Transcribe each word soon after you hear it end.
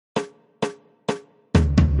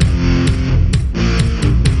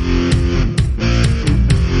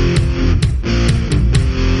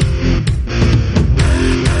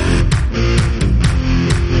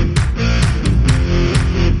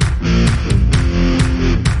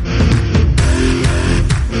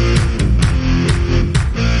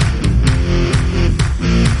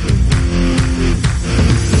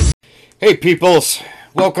Hey peoples,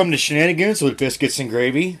 welcome to Shenanigans with Biscuits and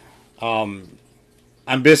Gravy. I'm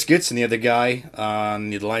Biscuits, and the other guy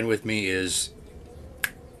on the line with me is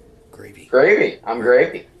Gravy. Gravy. I'm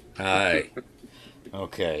Gravy. Hi.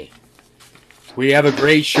 Okay. We have a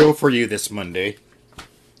great show for you this Monday,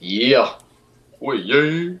 Yeah. Well,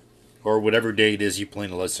 yeah. or whatever day it is you plan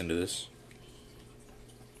to listen to this.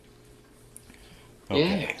 Yeah.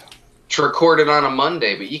 Okay. It's recorded on a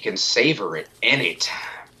Monday, but you can savor it anytime.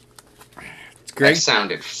 It's That great.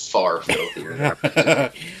 sounded far filthier than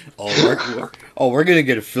I we're gonna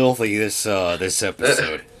get filthy this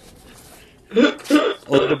episode. A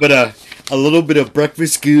little bit of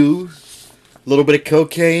breakfast goo, a little bit of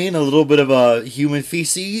cocaine, a little bit of human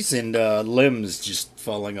feces, and limbs just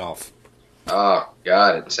falling off. Oh,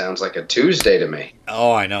 God. It sounds like a Tuesday to me.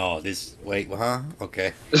 Oh, I know. Wait, huh?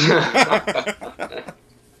 Okay.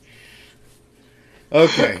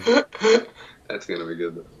 Okay. That's going to be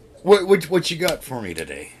good, though. What you got for me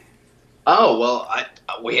today? Oh, well,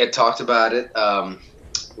 we had talked about it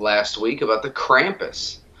last week about the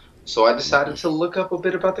Krampus. So I decided to look up a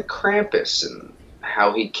bit about the Krampus and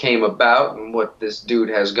how he came about and what this dude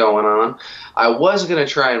has going on. I was going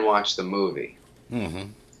to try and watch the movie.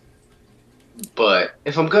 Mm-hmm. But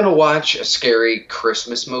if I'm going to watch a scary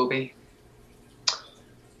Christmas movie,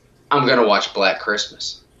 I'm going to watch Black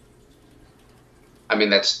Christmas. I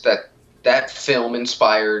mean, that film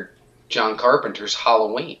inspired John Carpenter's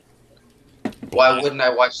Halloween. Why wouldn't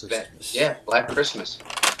I watch that? Yeah, Black Christmas.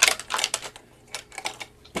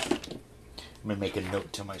 I'm gonna make a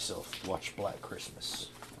note to myself. Watch Black Christmas.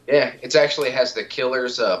 Yeah, it actually has the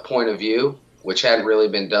killer's point of view, which hadn't really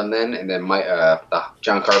been done then, and then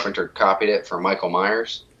John Carpenter copied it for Michael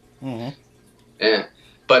Myers. Mm-hmm. Yeah.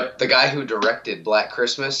 But the guy who directed Black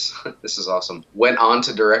Christmas, this is awesome, went on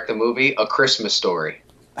to direct the movie A Christmas Story.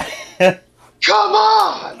 Come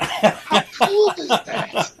on! How cool is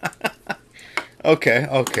that? Okay.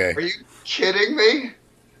 Are you kidding me?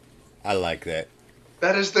 I like that.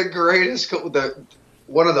 That is the greatest,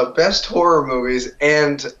 one of the best horror movies,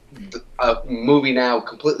 and a movie now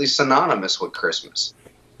completely synonymous with Christmas.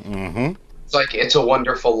 Mm-hmm. It's like It's a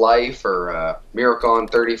Wonderful Life or Miracle on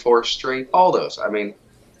 34th Street. All those. I mean,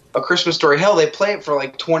 A Christmas Story. Hell, they play it for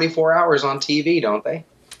like 24 hours on TV, don't they?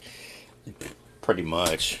 Pretty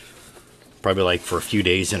much. Probably like for a few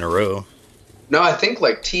days in a row. No, I think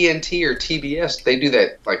like TNT or TBS, they do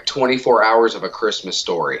that like 24 hours of A Christmas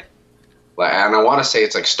Story. And I want to say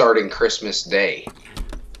it's like starting Christmas Day.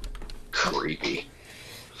 Creepy.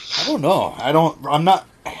 I don't know. I don't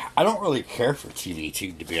really care for TV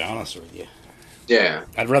too, to be honest with you. Yeah.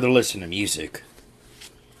 I'd rather listen to music.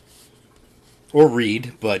 Or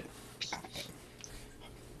read, but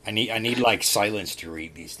I need like silence to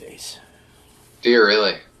read these days. Do you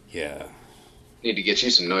really? Yeah. Need to get you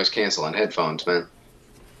some noise canceling headphones, man.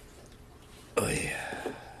 Oh yeah.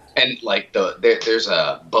 And like there's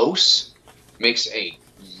a Bose makes a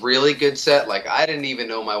really good set. Like I didn't even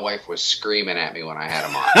know my wife was screaming at me when I had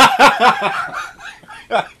them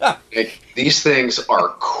on. Like, these things are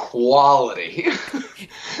quality.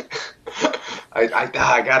 I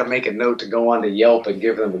got to make a note to go on to Yelp and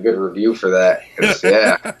give them a good review for that. 'Cause,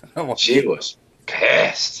 yeah, she was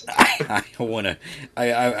pissed. I want to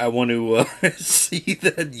see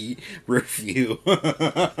that review.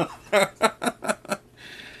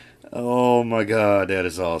 Oh my god, that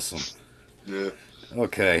is awesome. Yeah.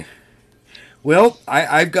 Okay. Well,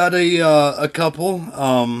 I've got a couple.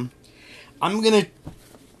 I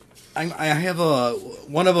have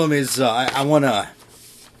one of them is I want to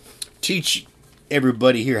teach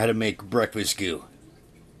everybody here how to make breakfast goo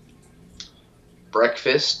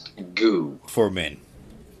Breakfast goo for men.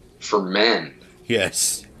 for men.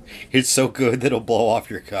 Yes, it's so good that it'll blow off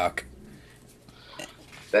your cock.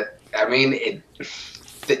 That I mean,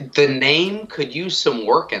 the name could use some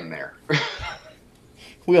work in there.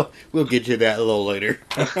 We'll get to that a little later.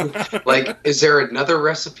 Like, is there another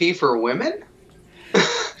recipe for women?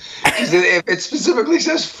 Because it specifically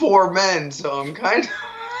says for men, so I'm kind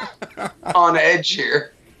of on edge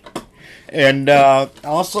here. And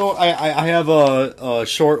also, I have a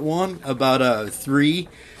short one about three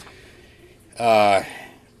comic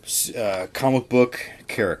book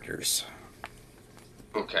characters.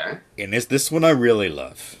 Okay. And this one I really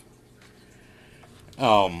love.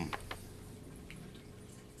 And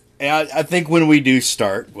I think when we do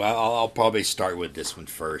start, well, I'll probably start with this one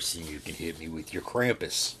first, and you can hit me with your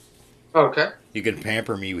Krampus. Okay. You can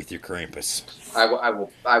pamper me with your Krampus. I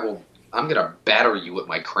will. I'm gonna batter you with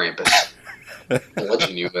my Krampus. I'll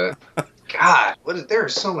let you know that. God, there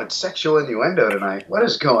is so much sexual innuendo tonight. What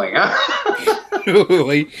is going on?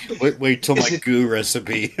 wait till my is it goo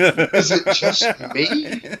recipe. is it just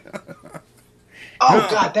me? Oh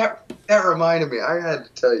God, that reminded me. I had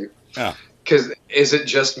to tell you Oh. because is it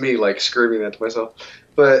just me like screaming that to myself?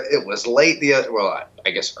 But it was late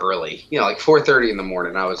I guess early. Like 4:30 in the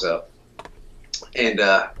morning. I was up and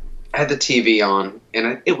had the TV on,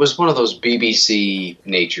 and it was one of those BBC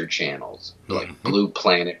nature channels, like Blue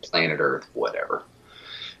Planet, Planet Earth, whatever.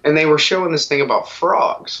 And they were showing this thing about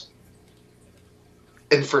frogs.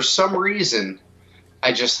 And for some reason,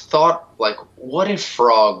 I just thought, like, what if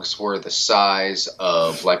frogs were the size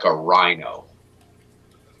of, like, a rhino?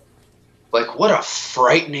 Like, what a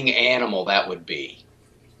frightening animal that would be.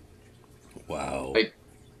 Wow. Like,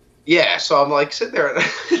 yeah, so I'm, like, sitting there.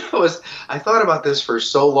 I thought about this for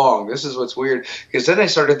so long. This is what's weird. Because then I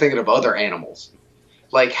started thinking of other animals.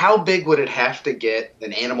 Like, how big would an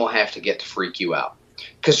animal have to get to freak you out?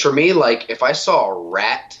 Because for me, like, if I saw a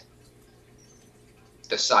rat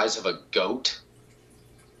the size of a goat,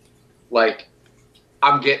 like,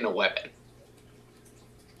 I'm getting a weapon.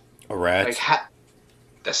 A rat? Like,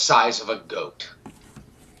 the size of a goat.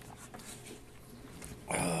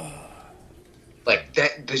 Like,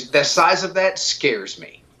 the size of that scares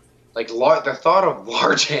me. Like, the thought of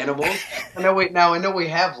large animals. I know we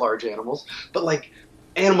have large animals, but, like,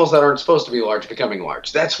 animals that aren't supposed to be large becoming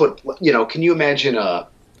large. That's what, can you imagine a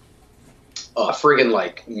friggin'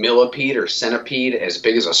 like millipede or centipede as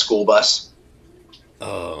big as a school bus?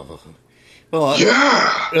 Oh. Well,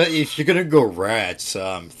 Yeah! if you're gonna go rats,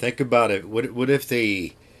 think about it. What if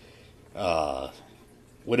they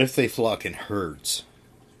flock in herds?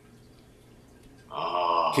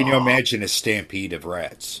 Can you imagine a stampede of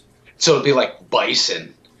rats? So it'd be like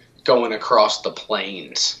bison going across the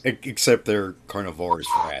plains. Except they're carnivorous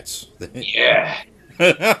rats. Yeah.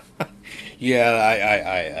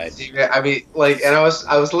 Yeah, I mean, like, and I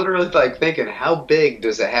was literally like thinking, how big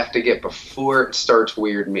does it have to get before it starts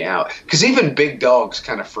weirding me out? Because even big dogs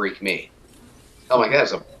kind of freak me. I'm like,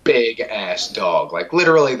 that's a big ass dog. Like,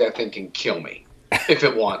 literally, that thing can kill me if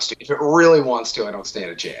it wants to. If it really wants to, I don't stand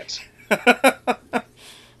a chance.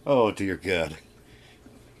 Oh dear God.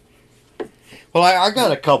 Well, I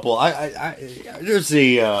got a couple. There's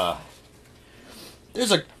a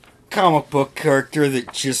comic book character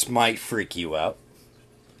that just might freak you out.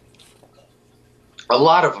 A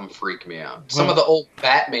lot of them freak me out. Some of the old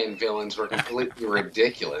Batman villains were completely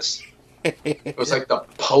ridiculous. It was like the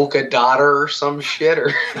polka dotter or some shit,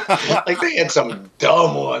 or like they had some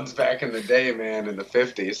dumb ones back in the day, man, in the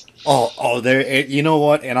 50s. There. You know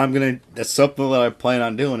what? And that's something that I plan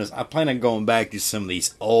on doing is I plan on going back to some of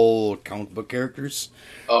these old comic book characters.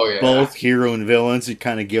 Oh yeah, both hero and villains, and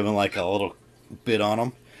kind of giving like a little bit on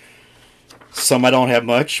them. Some I don't have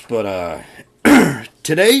much, but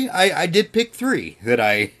today I did pick 3 that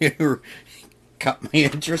I caught my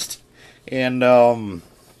interest, and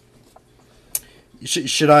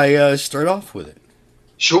should I start off with it?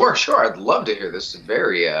 Sure. I'd love to hear this.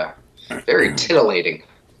 Very, very titillating.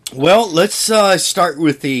 Well, let's start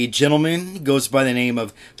with the gentleman. He goes by the name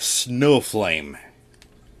of Snowflame.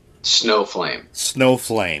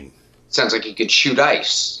 Snowflame. Sounds like he could shoot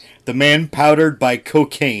ice. The man powdered by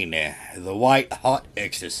cocaine, the white hot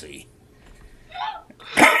ecstasy.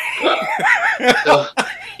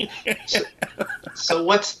 So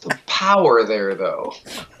what's the power there, though?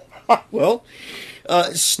 Well,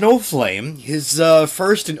 Snowflame, his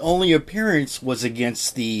first and only appearance was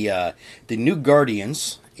against the New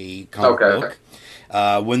Guardians, a comic book,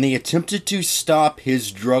 when they attempted to stop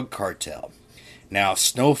his drug cartel. Now,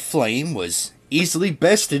 Snowflame was easily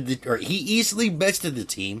bested the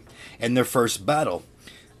team in their first battle.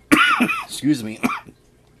 Excuse me.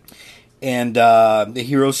 And the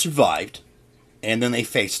heroes survived, and then they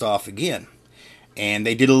faced off again. And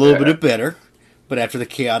they did a little bit better, but after the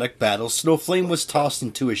chaotic battle, Snowflame was tossed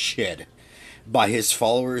into a shed by his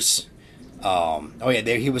followers.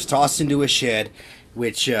 He was tossed into a shed,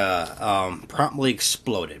 which promptly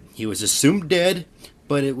exploded. He was assumed dead,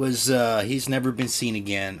 but it was he's never been seen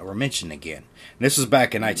again or mentioned again. And this was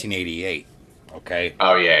back in 1988. Okay.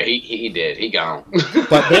 Oh yeah, he did. He gone.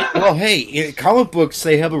 Hey, in comic books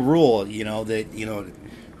they have a rule, that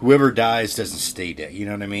whoever dies doesn't stay dead. You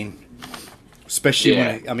know what I mean? Especially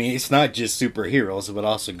when it's not just superheroes, but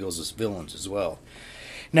also goes as villains as well.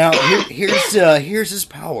 Now here's his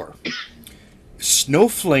power.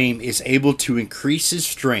 Snowflame is able to increase his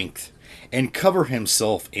strength and cover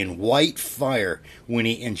himself in white fire when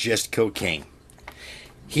he ingests cocaine.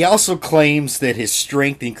 He also claims that his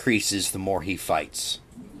strength increases the more he fights.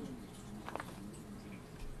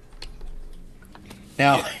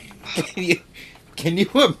 Now, Can you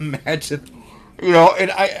imagine? You know,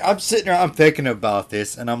 and I'm sitting there, I'm thinking about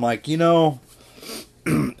this, and I'm like, I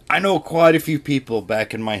know quite a few people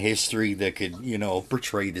back in my history that could,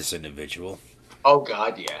 portray this individual. Oh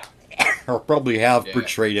God, yeah. Or probably have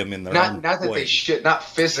portrayed him in their own Not that way. they should, not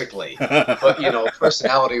physically, but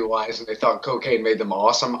personality wise, and they thought cocaine made them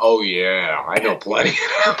awesome. Oh yeah, I know plenty.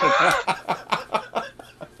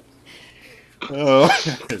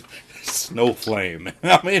 Snowflame.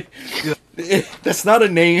 I mean, that's not a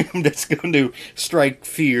name that's going to strike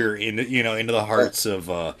fear into the hearts of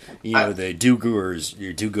the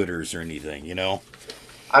do-gooders or anything.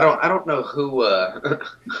 I don't know who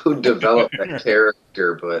who developed that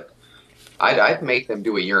character, but I'd make them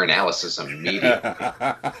do a urinalysis immediately.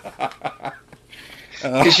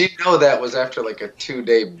 Because that was after like a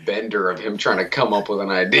 2-day bender of him trying to come up with an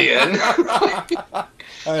idea. I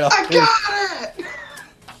got it!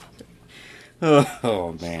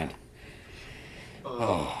 Oh man.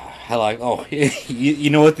 I like. Oh,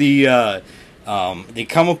 you know what the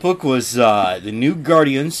comic book was? The New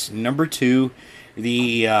Guardians #2.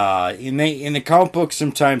 The in the comic book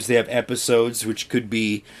sometimes they have episodes which could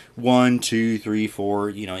be 1, 2, 3, 4.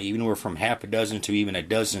 Even from half a dozen to even a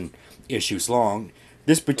dozen issues long.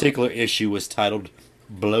 This particular issue was titled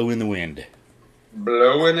 "Blow in the Wind."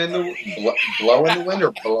 Blowing in the wind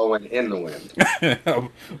or blowing in the wind?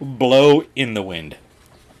 Blow in the wind.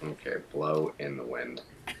 Okay, blow in the wind.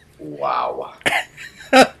 Wow.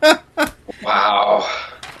 Wow.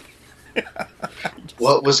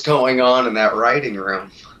 What was going on in that writing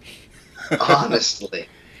room? Honestly.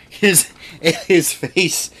 His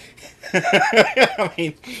face. I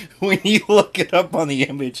mean, when you look it up on the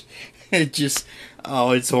image, it's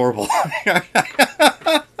horrible.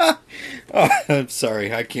 Oh, I'm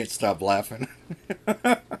sorry, I can't stop laughing.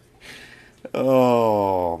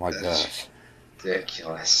 Oh my gosh.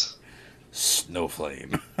 Ridiculous.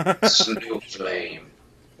 Snowflame. Snowflame.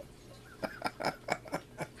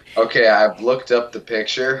 Okay, I've looked up the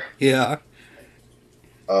picture. Yeah.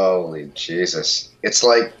 Holy Jesus. It's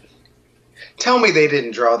like, tell me they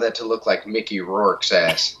didn't draw that to look like Mickey Rourke's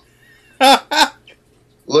ass.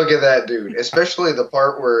 Look at that dude. Especially the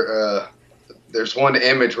part where there's one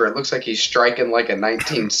image where it looks like he's striking like a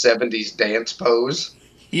 1970s dance pose.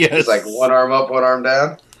 Yes. It's like one arm up, one arm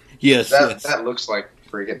down. Yes. That looks like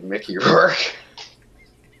friggin' Mickey Rourke.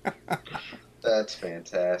 That's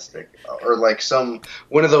fantastic. Or like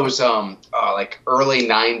one of those like early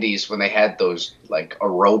 90s when they had those like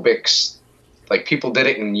aerobics, like people did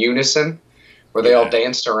it in unison where they all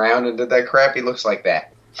danced around and did that crap. He looks like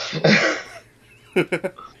that.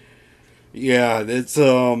 Yeah, it's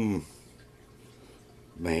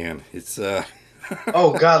man, it's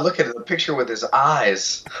Oh God, look at the picture with his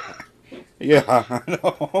eyes. Yeah, I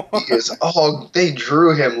know. They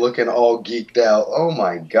drew him looking all geeked out. Oh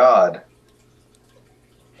my God.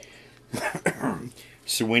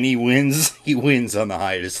 So when he wins on the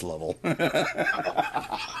highest level.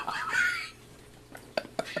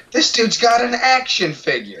 This dude's got an action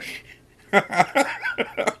figure.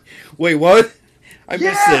 Wait, what? I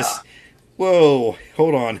missed this. Whoa,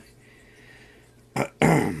 hold on.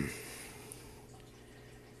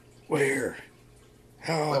 Where?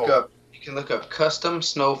 How? You can look up custom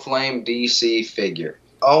Snowflame DC figure.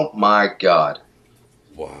 Oh my God.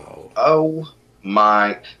 Wow. Oh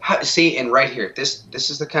my. See, and right here, this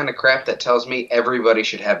is the kind of crap that tells me everybody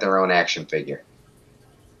should have their own action figure.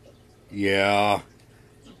 Yeah.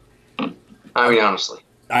 I mean, honestly.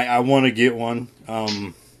 I want to get one.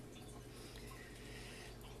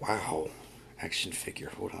 Wow. Action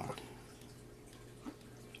figure. Hold on.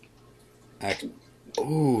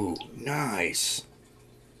 Ooh, nice.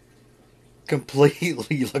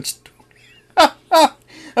 Completely looks...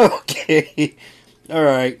 Okay.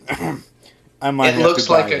 Alright. I might have to looks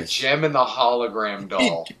buy like a this. gem in the hologram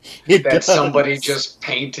doll It that does. somebody just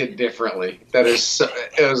painted differently. It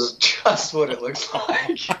was just what it looks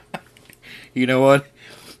like. You know what?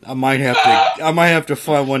 I might have to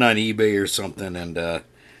find one on eBay or something and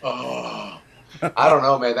Oh, I don't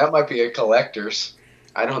know, man. That might be a collector's.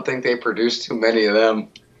 I don't think they produce too many of them.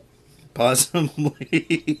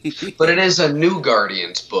 Possibly. But it is a New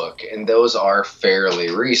Guardians book, and those are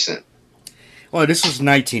fairly recent. Well, this was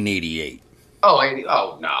 1988.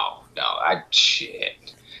 Oh, no.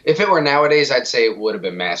 Shit. If it were nowadays, I'd say it would have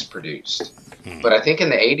been mass-produced. But I think in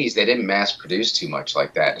the 80s, they didn't mass-produce too much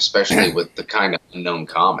like that, especially with the kind of unknown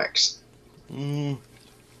comics.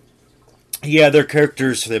 Yeah, their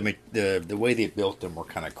characters, the way they built them were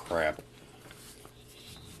kind of crap.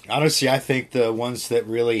 Honestly, I think the ones that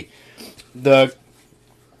really... I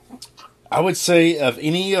would say of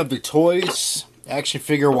any of the toys action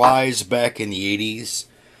figure wise, back in the 80s,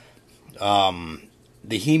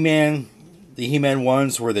 the He-Man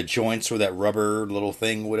ones where the joints were that rubber little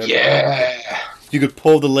thing, whatever. Yeah. You could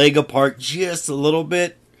pull the leg apart just a little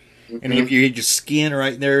bit, and if Mm-hmm. you had your skin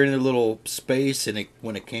right there in a little space, and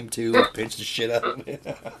when it came to, it pinched the shit out of it.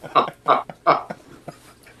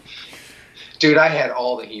 Dude, I had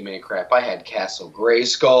all the He-Man crap. I had Castle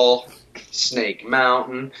Grayskull, Snake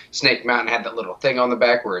Mountain. Snake Mountain had that little thing on the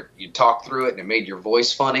back where you talk through it and it made your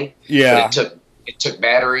voice funny. Yeah. But it took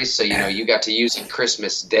batteries, so you got to use it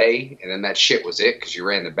Christmas Day, and then that shit was it because you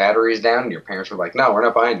ran the batteries down, and your parents were like, "No, we're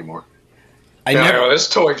not buying anymore." This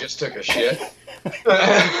toy just took a shit.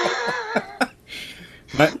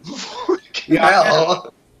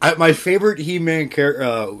 My favorite He-Man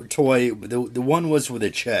toy, the one was with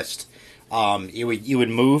a chest. You would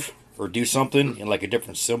move or do something in like a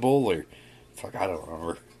different symbol or fuck, I don't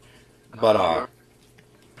remember. But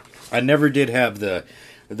I never did have the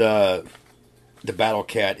Battle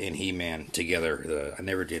Cat and He-Man together. I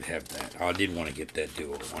never did have that. I did want to get that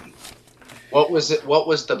duo one. What was it? What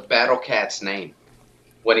was the Battle Cat's name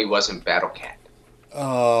when he wasn't Battle Cat?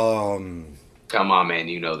 Come on, man,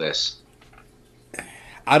 you know this.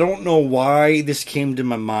 I don't know why this came to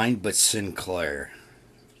my mind, but Sinclair.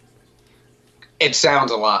 It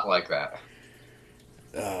sounds a lot like that.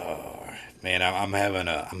 Man, I'm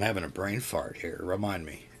having a brain fart here. Remind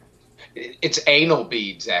me. It's anal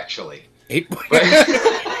beads, actually.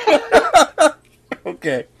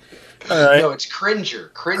 Okay. All right. No, it's Cringer.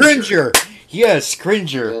 Cringer. Yes,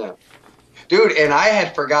 Cringer. Yeah. Dude, and I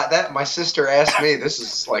had forgot that. My sister asked me, this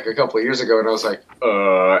is like a couple of years ago, and I was like,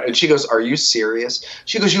 and she goes, "Are you serious?"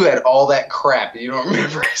 She goes, "You had all that crap, and you don't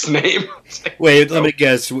remember his name." Like, wait, let me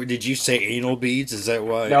guess. Did you say anal beads? Is that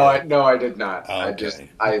why? No, I did not. Oh, okay.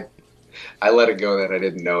 I let it go that I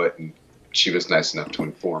didn't know it, and she was nice enough to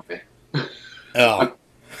inform me. Oh.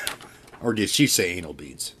 Or did she say anal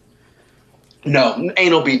beads? No,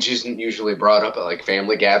 anal beads isn't usually brought up at like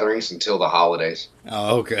family gatherings until the holidays.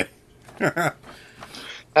 Oh, okay.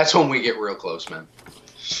 That's when we get real close, man.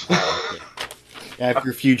 Oh, okay.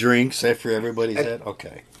 After a few drinks, after everybody's had,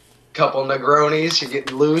 okay. Couple Negronis, you're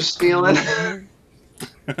getting loose feeling.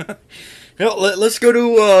 Let's go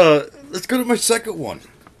to my second one.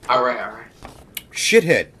 All right.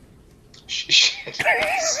 Shithead. Shit.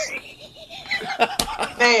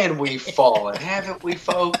 Man, we've fallen, haven't we,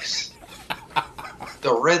 folks?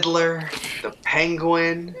 The Riddler, the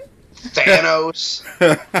Penguin, Thanos. We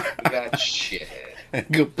got Shithead.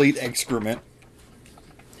 Complete excrement.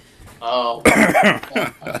 Oh.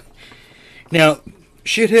 Now,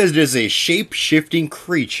 Shithead is a shape-shifting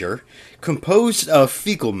creature composed of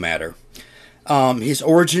fecal matter. His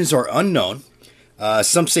origins are unknown.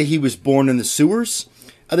 Some say he was born in the sewers.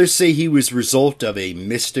 Others say he was the result of a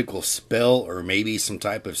mystical spell or maybe some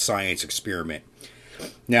type of science experiment.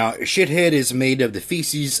 Now, Shithead is made of the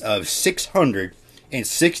feces of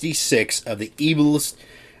 666 of the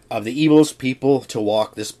evilest people to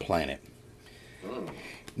walk this planet.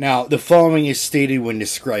 Now, the following is stated when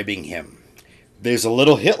describing him. There's a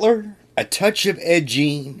little Hitler, a touch of Ed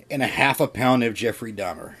Gein, and a half a pound of Jeffrey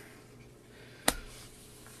Dahmer.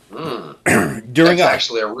 That's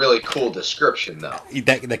actually a really cool description, though.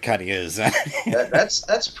 That kind of is.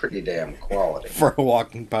 That's pretty damn quality. For a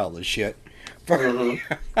walking pile of shit.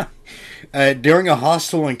 Mm-hmm. During a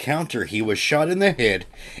hostile encounter, he was shot in the head,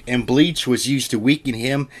 and bleach was used to weaken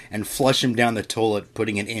him and flush him down the toilet,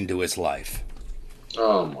 putting an end to his life.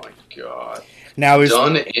 Oh my god. Now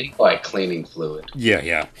done in like cleaning fluid.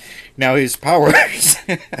 Yeah. Now his powers.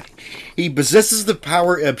 He possesses the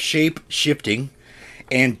power of shape shifting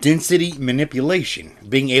and density manipulation,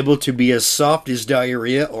 being able to be as soft as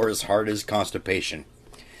diarrhea or as hard as constipation.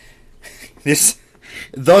 Thus.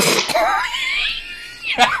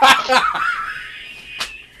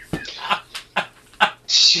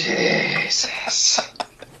 Jesus.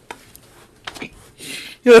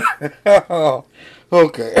 Oh,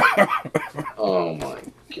 okay. Oh my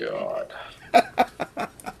god.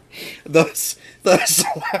 Thus.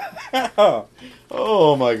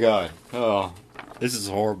 Oh my god. Oh, this is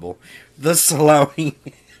horrible. Thus allowing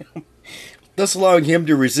him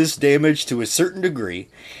to resist damage to a certain degree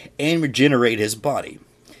and regenerate his body.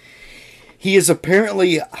 He is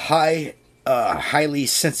apparently highly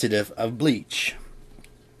sensitive of bleach.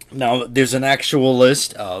 Now, there's an actual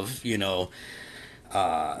list of,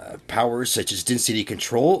 powers such as density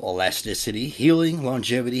control, elasticity, healing,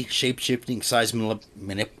 longevity, shape-shifting, size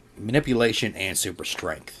manipulation, and super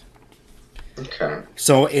strength. Okay.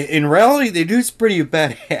 So, in reality, the dude's pretty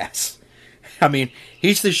badass. I mean,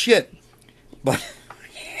 he's the shit. But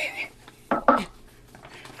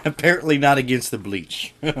Apparently not against the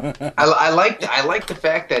bleach. I like the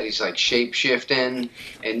fact that he's like shape shifting,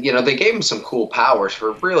 and they gave him some cool powers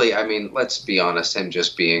for really. I mean, let's be honest, him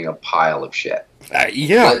just being a pile of shit.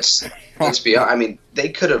 Yeah. Let's be honest. I mean, they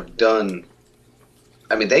could have done.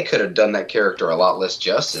 I mean, they could have done that character a lot less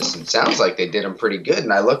justice, and it sounds like they did him pretty good.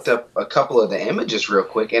 And I looked up a couple of the images real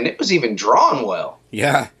quick, and it was even drawn well.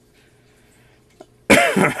 Yeah.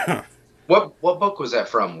 What book was that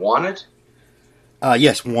from? Wanted?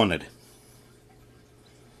 Yes, Wanted.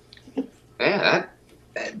 Yeah,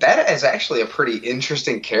 that is actually a pretty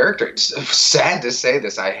interesting character. It's sad to say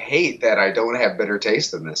this. I hate that I don't have better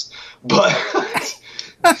taste than this, but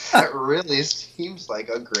that really seems like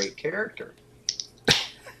a great character.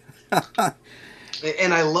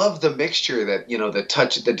 And I love the mixture that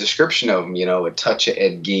the description of him. A touch of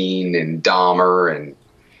Ed Gein and Dahmer and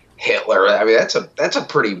Hitler. I mean, that's a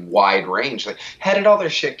pretty wide range. Like, how did all their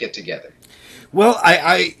shit get together? Well,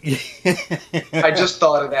 I just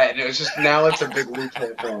thought of that, and it was just now it's a big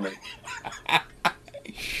loophole for me.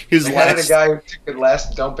 His How did a guy who took the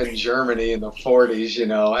last dump in Germany in the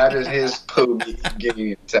 40s, how did his poo get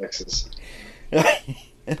in Texas?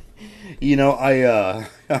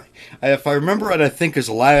 If I remember right, I think his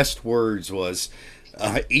last words was,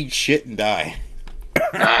 "Eat shit and die."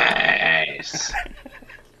 Nice.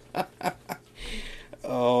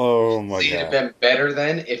 Oh my god! It'd have been better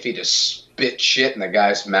then if he just spit shit in the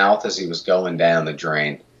guy's mouth as he was going down the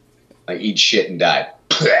drain, like eat shit and die.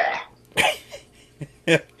 Okay.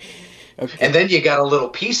 And then you got a little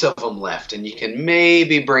piece of him left, and you can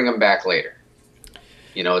maybe bring him back later.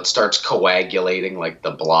 It starts coagulating like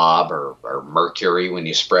the Blob or Mercury when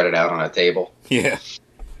you spread it out on a table. Yeah.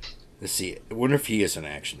 Let's see. I wonder if he is an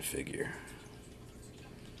action figure.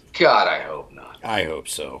 God, I hope not. I hope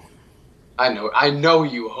so. I know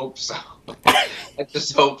you hope so. I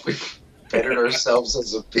just hope we've bettered ourselves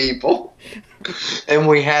as a people. And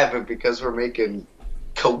we haven't, because we're making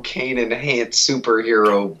cocaine-enhanced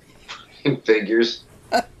superhero figures.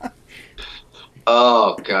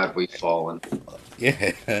 Oh, God, we've fallen.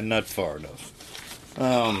 Yeah, not far enough.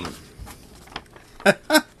 Oh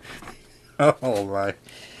my!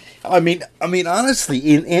 I mean, honestly,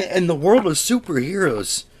 in the world of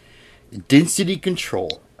superheroes, density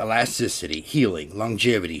control, elasticity, healing,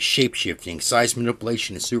 longevity, shapeshifting, size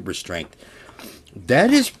manipulation, and super strength.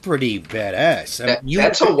 That is pretty badass.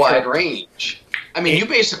 That's a wide range. I mean, you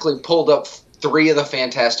basically pulled up 3 of the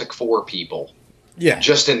Fantastic Four people. Yeah.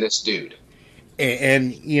 Just in this dude.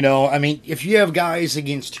 And I mean, if you have guys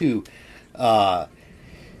against who, okay,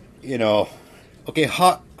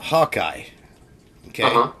 Hawkeye. Okay.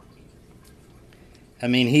 Uh-huh. I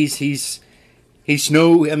mean, he's he's a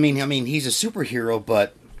superhero,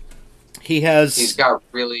 but he's got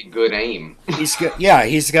really good aim. he's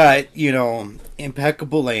got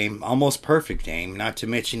impeccable aim, almost perfect aim. Not to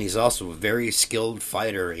mention, he's also a very skilled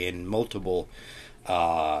fighter in multiple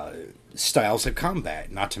styles of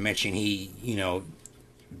combat. Not to mention,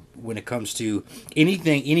 when it comes to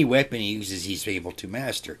any weapon he uses, he's able to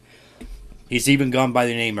master. He's even gone by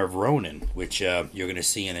the name of Ronin, which you're going to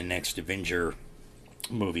see in the next Avenger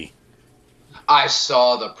movie. I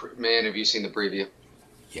saw man. Have you seen the preview?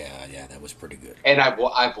 Yeah, that was pretty good. And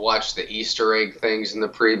I've watched the Easter egg things in the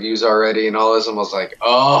previews already, and all this. And I was like,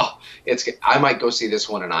 oh, I might go see this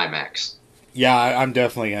one in IMAX. Yeah, I'm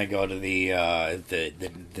definitely going to go to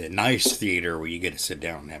the nice theater where you get to sit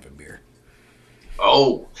down and have a beer.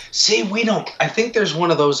 Oh, see, we don't. I think there's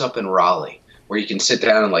one of those up in Raleigh where you can sit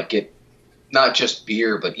down and get not just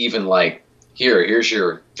beer, but even here's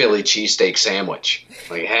your Philly cheesesteak sandwich.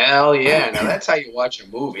 Like, hell yeah! Now that's how you watch a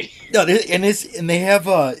movie. No, and they have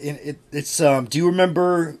it's do you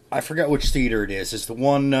remember? I forgot which theater it is. It's the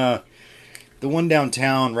one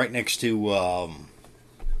downtown right next to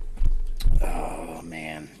oh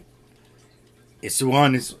man, it's the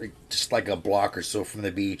one. It's just like a block or so from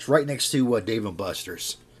the beach, right next to Dave and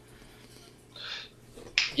Buster's.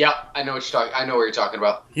 Yeah, I know what you're talking. I know where you're talking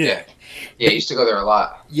about. Yeah, I used to go there a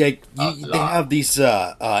lot. Yeah, they have these.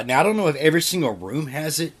 Now I don't know if every single room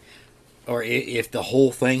has it, or if the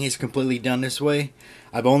whole thing is completely done this way.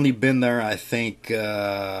 I've only been there, I think,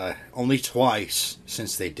 only twice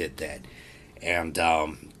since they did that, and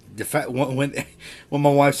the fact when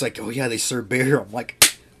my wife's like, "Oh yeah, they serve beer," I'm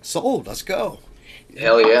like, "Sold, let's go."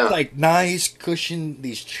 Hell yeah! Like nice cushion,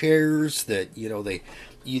 these chairs that the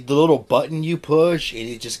little button you push, and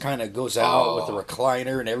it just kind of goes out with the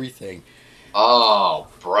recliner and everything. Oh,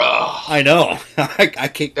 bro. I know. I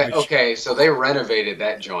can't. Okay, so they renovated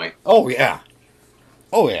that joint. Oh, yeah.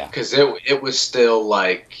 Oh, yeah. Because it was still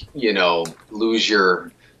lose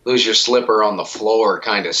your lose your slipper on the floor,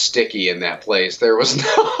 kind of sticky in that place. There was no.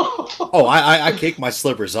 Oh, I kick my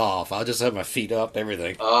slippers off. I'll just have my feet up,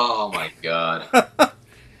 everything. Oh my god.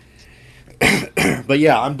 But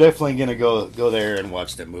yeah, I'm definitely gonna go there and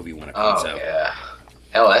watch that movie when it comes Oh out. yeah.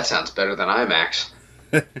 Hell, that sounds better than IMAX.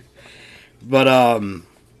 But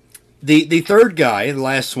the third guy, the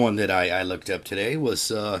last one that I looked up today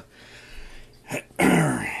was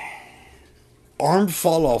Armed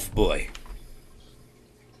Fall Off Boy.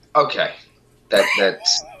 Okay,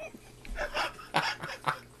 that's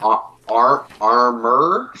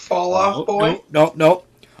armor fall off boy. No.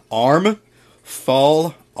 Arm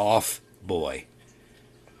Fall Off Boy.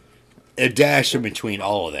 A dash in between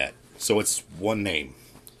all of that, so it's one name.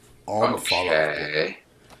 Arm Fall Off Boy.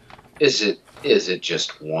 Is it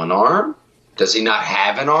just one arm? Does he not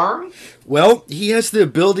have an arm? Well, he has the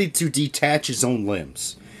ability to detach his own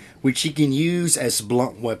limbs, which he can use as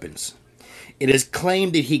blunt weapons. It is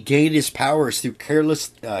claimed that he gained his powers through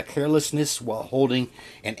carelessness while holding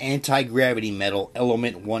an anti-gravity metal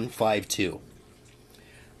element 152.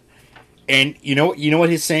 And you know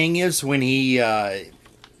what his saying is when he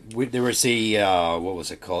there was a what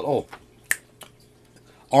was it called? Oh,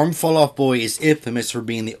 Arm Fall Off Boy is infamous for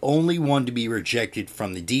being the only one to be rejected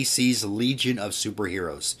from the DC's Legion of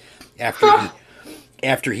Superheroes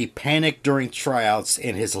after he panicked during tryouts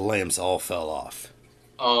and his limbs all fell off.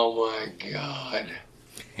 Oh my god.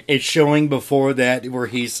 It's showing before that where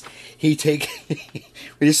this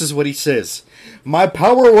is what he says. My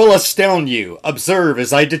power will astound you. Observe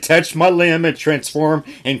as I detach my limb and transform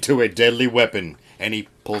into a deadly weapon. And he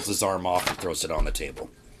pulls his arm off and throws it on the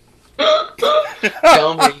table.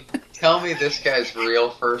 Tell me this guy's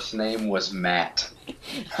real first name was Matt.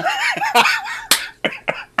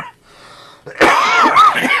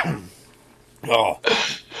 Oh.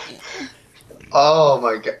 Oh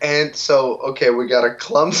my god. And so, okay, we got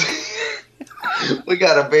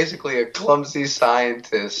basically a clumsy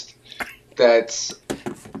scientist that's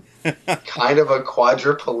kind of a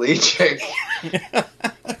quadriplegic,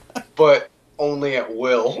 but only at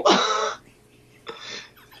will.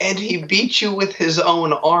 And he beat you with his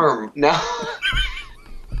own arm. Now,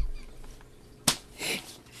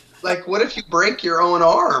 like, what if you break your own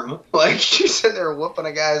arm? Like, you sit there whooping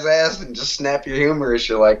a guy's ass and just snap your humerus.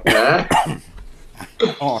 You're like, nah.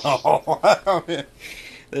 Oh, no.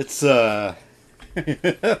 It's, That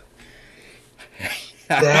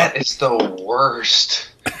is the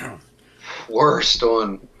worst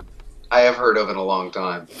one I have heard of in a long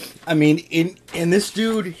time. I mean, in this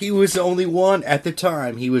dude, he was the only one, at the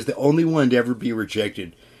time, he was the only one to ever be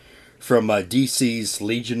rejected from DC's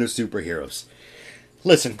Legion of Superheroes.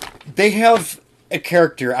 Listen, they have a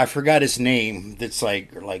character, I forgot his name, that's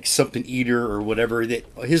like something eater or whatever, that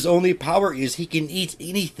his only power is he can eat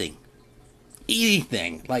anything.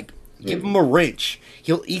 Anything. Like, give him a wrench.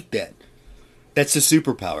 He'll eat that. That's his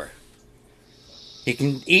superpower. He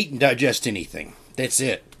can eat and digest anything. That's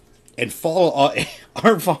it. And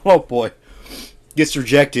Arm Fall Out Boy gets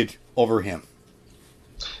rejected over him.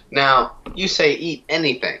 Now, you say eat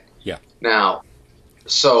anything. Yeah. Now,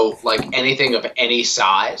 so, like, anything of any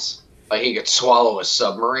size? Like, he could swallow a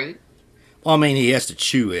submarine? Well, I mean, he has to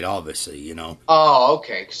chew it, obviously, you know. Oh,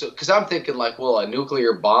 okay. So, because I'm thinking, like, well, a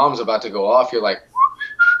nuclear bomb's about to go off. You're like,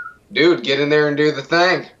 dude, get in there and do the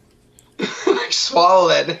thing. Like, swallow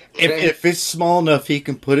that. If it's small enough, he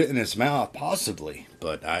can put it in his mouth, possibly.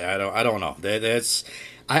 But I don't know.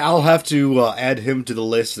 I'll have to add him to the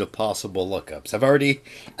list of possible lookups. I've already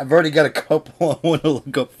got a couple I want to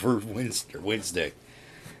look up for Wednesday.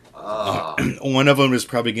 One of them is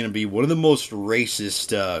probably going to be one of the most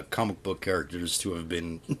racist comic book characters to have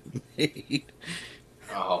been made.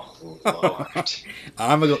 Oh Lord!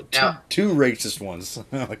 I'm gonna go two racist ones.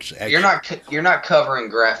 Actually. You're not covering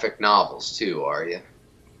graphic novels too, are you?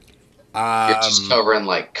 You're just covering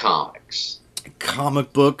like comics,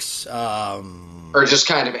 comic books, or just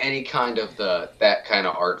kind of any kind of that kind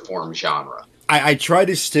of art form genre. I try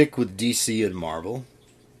to stick with DC and Marvel.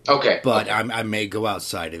 Okay, but okay. I may go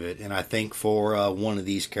outside of it, and I think for one of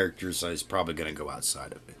these characters, I was probably going to go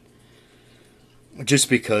outside of it. Just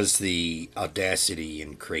because the audacity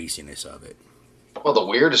and craziness of it. Well, the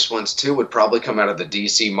weirdest ones, too, would probably come out of the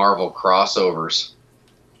DC Marvel crossovers.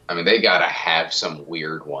 I mean, they gotta have some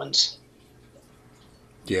weird ones.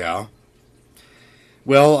 Yeah.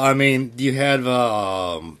 Well, I mean, you had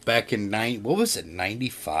back in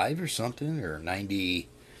 95 or something? Or 90...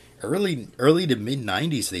 Early to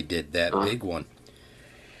mid-90s they did that big one.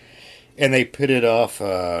 And they put it off...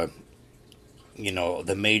 the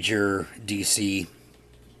major DC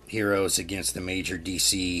heroes against the major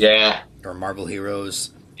DC or Marvel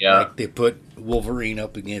heroes. Yeah. Like they put Wolverine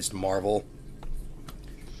up against Marvel.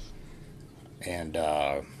 And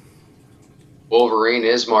Wolverine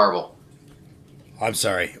is Marvel. I'm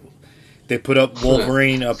sorry. They put up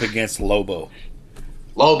Wolverine up against Lobo.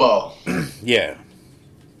 Lobo. Yeah.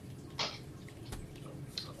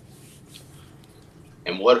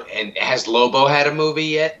 And has Lobo had a movie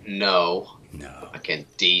yet? No. No. Again,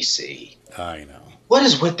 DC. I know. What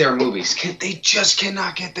is with their movies? They just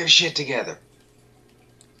cannot get their shit together.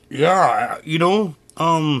 Yeah,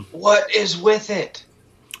 what is with it?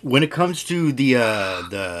 When it comes to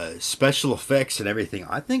the special effects and everything,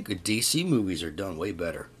 I think the DC movies are done way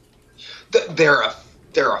better. Their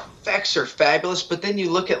effects are fabulous, but then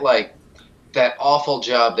you look at like that awful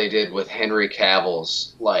job they did with Henry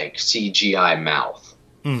Cavill's like CGI mouth.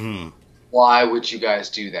 Mm-hmm. Why would you guys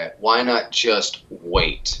do that? Why not just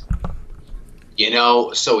wait?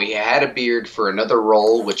 So he had a beard for another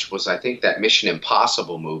role, which was, I think, that Mission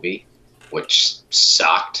Impossible movie, which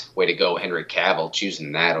sucked. Way to go, Henry Cavill,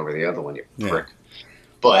 choosing that over the other one, you prick.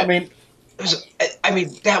 But, I mean,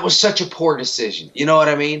 that was such a poor decision. You know what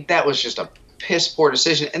I mean? That was just a piss poor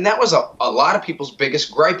decision. And that was a lot of people's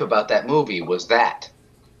biggest gripe about that movie was that.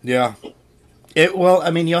 Yeah.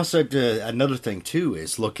 You also have to, another thing, too,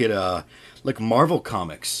 is look at Marvel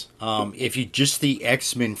Comics. If you just the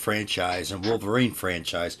X-Men franchise and Wolverine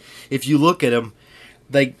franchise, if you look at them,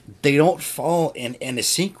 they don't fall in a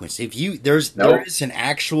sequence. There is an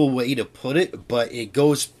actual way to put it, but it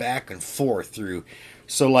goes back and forth through.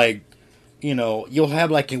 So like, you'll have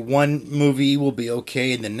like in one movie will be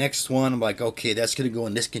okay, and the next one I'm like, okay, that's gonna go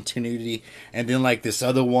in this continuity, and then like this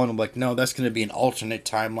other one I'm like, no, that's gonna be an alternate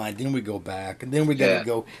timeline. Then we go back, and then we gotta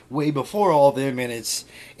go way before all of them, and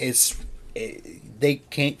they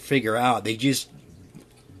can't figure out. They just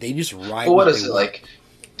write. Well, what is it like?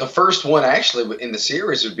 The first one actually in the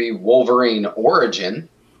series would be Wolverine Origin.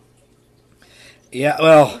 Yeah,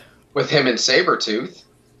 well, with him and Sabretooth.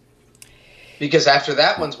 Because after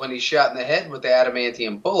that one's when he's shot in the head with the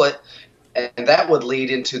adamantium bullet, and that would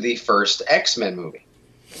lead into the first X-Men movie.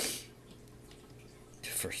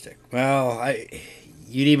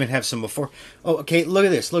 You'd even have some before. Oh, okay. Look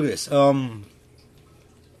at this.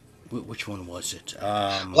 Which one was it?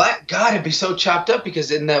 Black God, it'd be so chopped up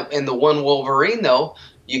because in the one Wolverine though,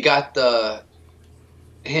 you got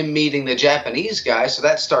him meeting the Japanese guy, so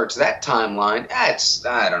that starts that timeline.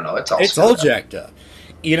 I don't know. It's all jacked up.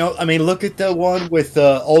 Look at the one with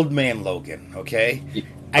Old Man Logan. Okay,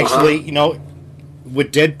 actually,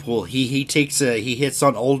 with Deadpool, he hits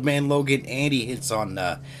on Old Man Logan, and he hits on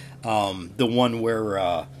the one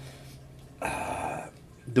where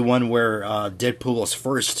Deadpool was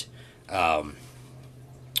first.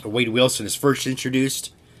 Wade Wilson is first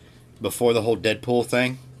introduced before the whole Deadpool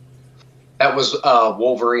thing. That was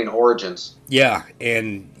Wolverine Origins. Yeah,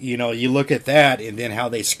 and you look at that, and then how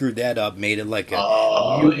they screwed that up, made it like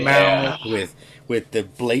a mute mouth with the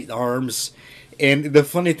blade arms. And the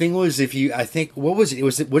funny thing was, what was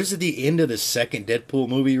it? What is it? The end of the second Deadpool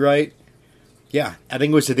movie, right? Yeah, I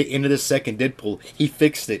think it was at the end of the second Deadpool. He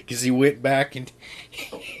fixed it because he went back and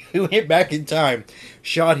he went back in time,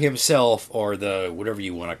 shot himself or the whatever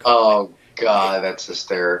you want to call it. Oh God, that's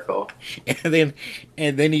hysterical. And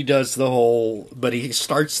then he does the whole, but he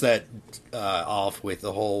starts that off with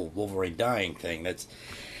the whole Wolverine dying thing. I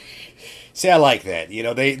like that.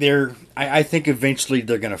 I think eventually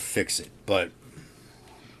they're gonna fix it, but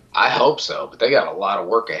I hope so. But they got a lot of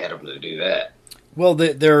work ahead of them to do that. Well,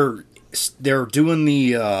 they're doing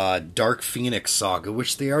the Dark Phoenix saga,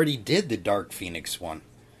 which they already did the Dark Phoenix one.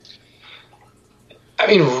 I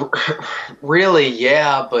mean, really,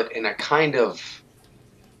 yeah, but in a kind of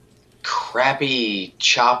crappy,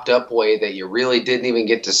 chopped up way that you really didn't even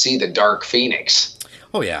get to see the Dark Phoenix.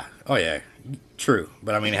 Oh yeah, true.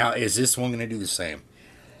 But I mean, how is this one going to do the same?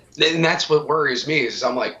 And that's what worries me. Is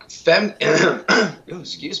I'm like, oh,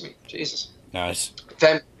 excuse me, Jesus. Nice.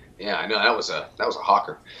 Yeah, I know that was a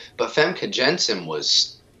hawker, but Femke Jensen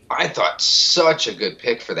was, I thought, such a good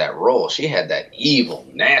pick for that role. She had that evil,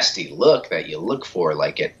 nasty look that you look for,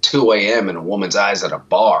 like at 2 a.m. in a woman's eyes at a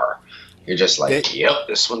bar. You're just like, yep,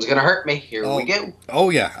 this one's gonna hurt me. Here we go.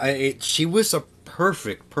 Oh yeah, she was a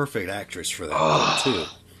perfect actress for that role too.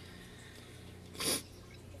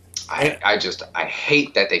 I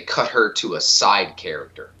hate that they cut her to a side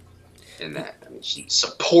character in that. I mean, she's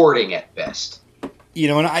supporting at best.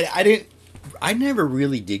 And I never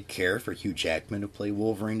really did care for Hugh Jackman to play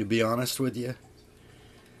Wolverine, to be honest with you.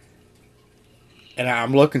 And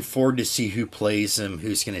I'm looking forward to see who plays him,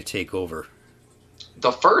 who's going to take over.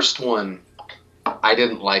 The first one, I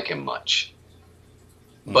didn't like him much.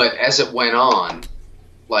 But as it went on,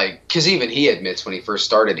 Like, because even he admits when he first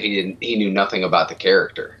started, he knew nothing about the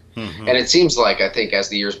character. Mm-hmm. And it seems like, I think as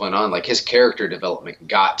the years went on, like his character development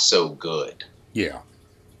got so good. Yeah.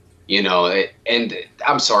 You know, and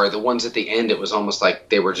I'm sorry, the ones at the end, it was almost like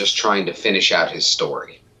they were just trying to finish out his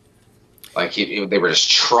story. Like they were just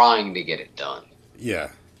trying to get it done.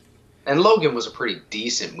 Yeah. And Logan was a pretty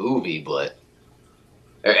decent movie,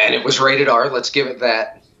 and it was rated R. Let's give it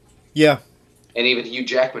that. Yeah. And even Hugh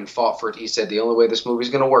Jackman fought for it. He said the only way this movie's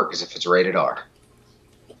going to work is if it's rated R.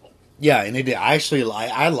 Yeah, and it actually,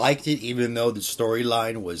 I liked it, even though the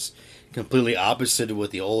storyline was completely opposite of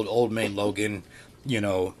what the old man Logan,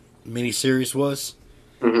 miniseries was.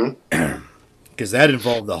 Mm-hmm. Because that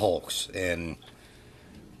involved the Hulks, and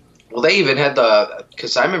well, they even had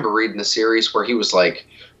because I remember reading the series where he was like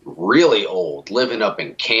really old, living up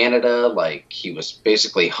in Canada, like he was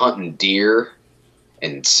basically hunting deer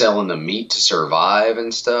and selling the meat to survive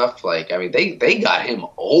and stuff. Like, I mean, they got him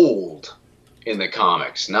old in the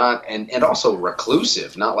comics, and also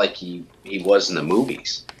reclusive, not like he was in the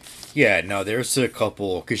movies. Yeah, no, there's a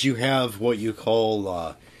couple, because you have what you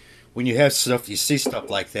call when you have stuff, you see stuff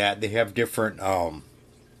like that, they have different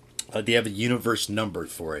they have a universe number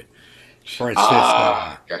for it. For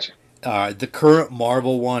instance, gotcha. The current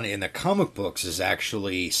Marvel one in the comic books is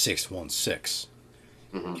actually 616.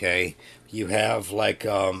 Mm-hmm. Okay, you have like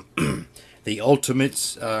the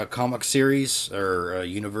Ultimates comic series or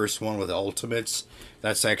universe one with the Ultimates.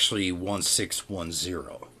 That's actually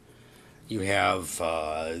 1610. You have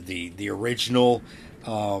the original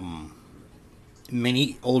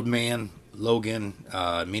mini Old Man Logan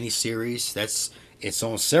mini series. That's its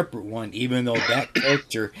own separate one, even though that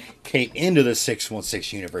character came into the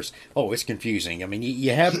 616 universe. Oh, it's confusing. I mean,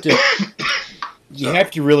 you have to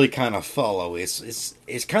really kind of follow. It's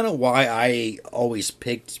kind of why I always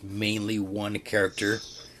picked mainly one character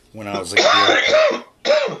when I was a kid.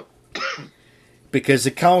 Because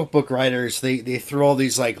the comic book writers, they throw all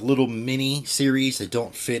these like little mini series that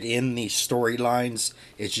don't fit in these storylines.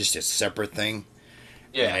 It's just a separate thing.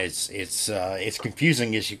 Yeah, and it's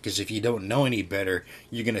confusing because if you don't know any better,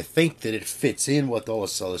 you're gonna think that it fits in with all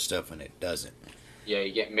this other stuff, and it doesn't. Yeah,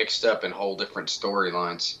 you get mixed up in whole different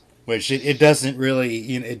storylines. Which it doesn't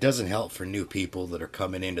really, it doesn't help for new people that are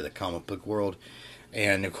coming into the comic book world.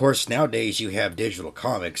 And of course, nowadays you have digital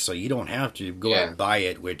comics, so you don't have to go out and buy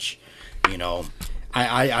it. Which,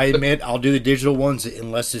 I admit I'll do the digital ones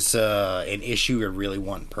unless it's an issue I really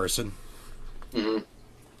want in person. Mm-hmm.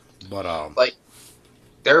 But like.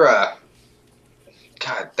 There was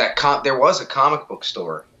a comic book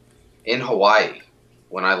store in Hawaii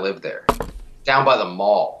when I lived there, down by the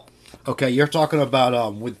mall. Okay, you're talking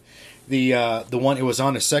about with the one. It was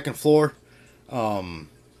on the second floor.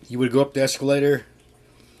 You would go up the escalator.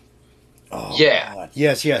 Oh, yeah. God.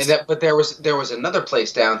 Yes. But there was another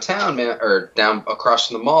place downtown, man, or down across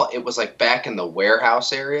from the mall. It was like back in the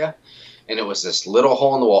warehouse area, and it was this little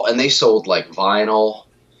hole in the wall, and they sold like vinyl.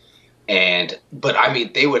 But I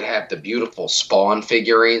mean, they would have the beautiful Spawn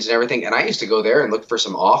figurines and everything. And I used to go there and look for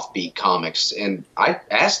some offbeat comics. And I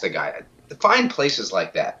asked the guy to find places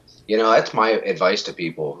like that. That's my advice to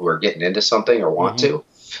people who are getting into something or want to.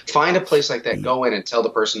 Find a place like that. Go in and tell the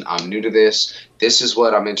person, I'm new to this. This is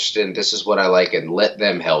what I'm interested in. This is what I like. And let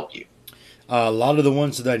them help you. A lot of the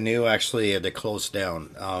ones that I knew actually they closed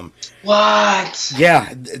down. What?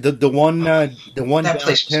 Yeah, the one that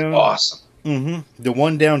place was awesome. Mm-hmm. The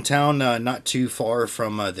one downtown, not too far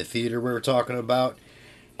from the theater we were talking about.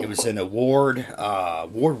 It was in a Ward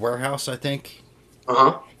warehouse, I think.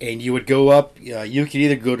 Uh-huh. And you would go up. You could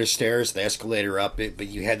either go to stairs, the escalator up it, but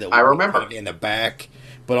you had the I remember in the back.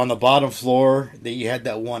 But on the bottom floor, you had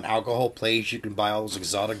that one alcohol place. You can buy all those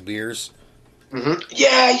exotic beers. Mm-hmm.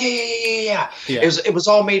 Yeah. It was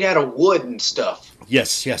all made out of wood and stuff.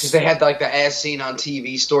 Yes. Because they had like the as seen on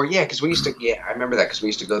TV store. Yeah, because we used to. Yeah, I remember that because we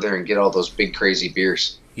used to go there and get all those big crazy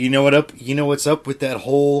beers. You know what's up with that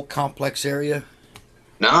whole complex area?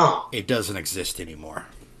 No, it doesn't exist anymore.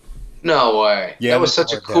 No way. Yeah, that was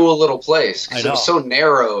such a cool little place because it was so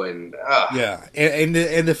narrow and. Yeah, and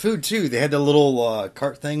the food too. They had the little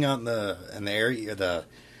cart thing in the area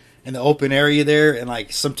in the open area there, and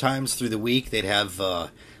like sometimes through the week they'd have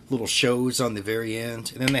little shows on the very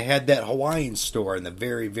end, and then they had that Hawaiian store in the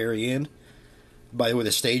very, very end, by where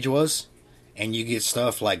the stage was, and you get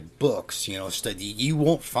stuff like books, stuff you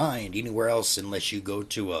won't find anywhere else unless you go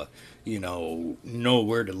to know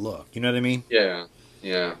where to look. You know what I mean? Yeah.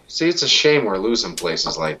 See, it's a shame we're losing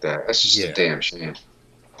places like that. That's just a damn shame.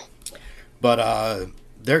 But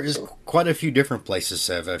There is quite a few different places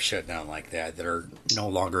that have shut down like that are no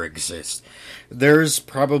longer exist. There's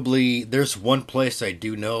one place I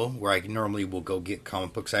do know where I normally will go get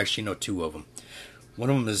comic books. I actually know two of them. One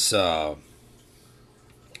of them is one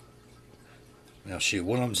of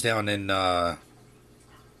them's down in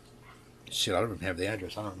shit. I don't even have the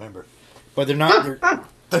address. I don't remember, but they're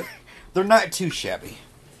not too shabby.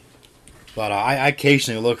 But I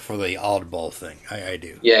occasionally look for the oddball thing. I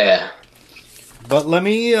do. Yeah. But let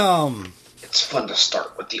me It's fun to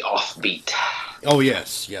start with the offbeat. Oh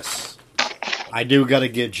yes. I do gotta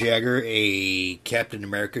get Jagger a Captain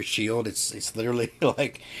America shield. It's literally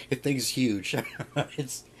like it thing's huge.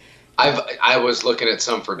 I was looking at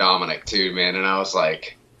some for Dominic too, man, and I was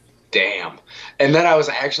like, damn. And then I was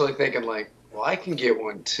actually thinking like, well, I can get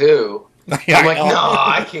one too. I'm like, no,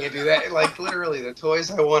 I can't do that. Like literally the toys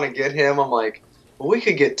I want to get him, I'm like, well, we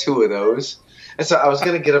could get two of those. And so I was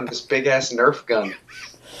gonna get him this big ass Nerf gun.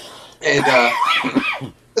 And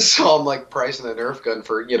so I'm like pricing the Nerf gun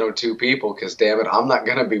for, two people because damn it, I'm not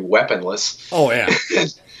gonna be weaponless. Oh yeah.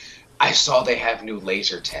 I saw they have new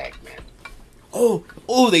laser tag, man. Oh,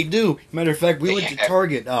 they do. Matter of fact, we went to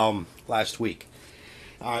Target last week.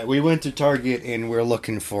 We went to Target and we were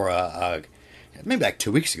looking for maybe like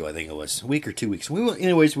 2 weeks ago, I think it was a week or 2 weeks. We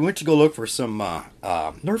went to go look for some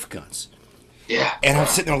Nerf guns. Yeah. And I'm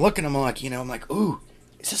sitting there looking. I'm like, ooh,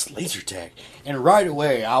 is this laser tag? And right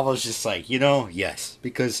away, I was just like, yes,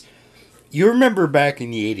 because you remember back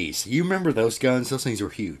in the 80s. You remember those guns? Those things were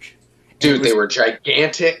huge. Dude, they were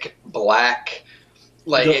gigantic, black.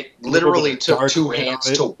 Like, it literally took two hands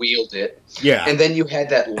to wield it. Yeah. And then you had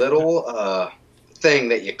that little thing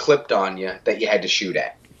that you clipped on you that you had to shoot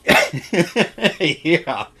at.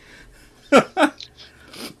 Yeah.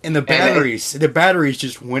 And the batteries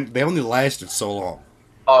just went, they only lasted so long.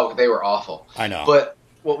 Oh, they were awful. I know. But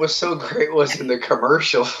what was so great was in the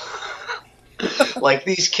commercial, like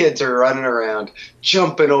these kids are running around,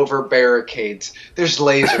 jumping over barricades. There's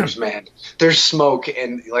lasers, man. There's smoke.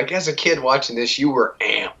 And like as a kid watching this, you were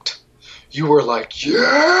amped. You were like,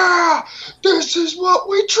 yeah, this is what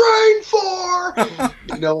we trained for.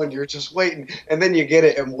 And you're just waiting. And then you get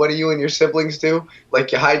it. And what do you and your siblings do?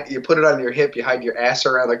 Like you put it on your hip, you hide your ass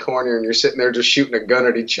around the corner, and you're sitting there just shooting a gun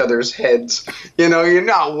at each other's heads. You're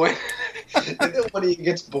not winning. And then one of you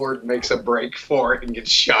gets bored and makes a break for it and gets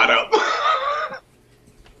shot up.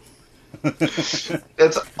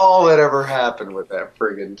 That's all that ever happened with that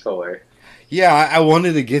friggin' toy. Yeah, I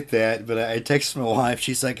wanted to get that, but I texted my wife.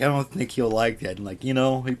 She's like, I don't think he'll like that. I'm like, he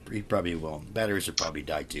probably won't. Batteries will probably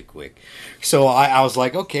die too quick. So I was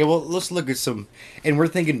like, okay, well, let's look at some. And we're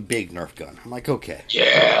thinking big Nerf gun. I'm like, okay.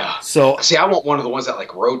 Yeah. So see, I want one of the ones that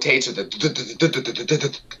like rotates or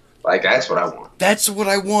the like that's what I want. That's what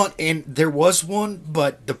I want. And there was one,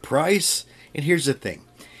 but the price. And here's the thing.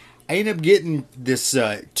 I ended up getting this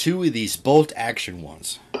two of these bolt action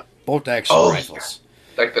ones. Bolt action rifles.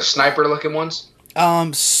 Like the sniper-looking ones?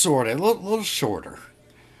 Sort of. A little shorter.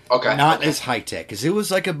 Okay. Not as high-tech, because it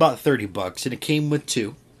was like about $30, and it came with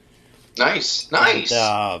two. Nice. And,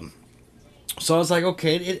 so I was like,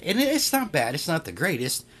 okay, and it's not bad. It's not the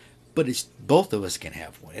greatest, but it's both of us can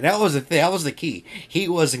have one. And that was the thing. That was the key. He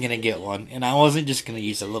wasn't going to get one, and I wasn't just going to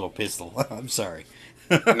use a little pistol. I'm sorry.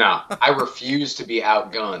 No, I refuse to be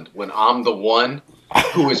outgunned when I'm the one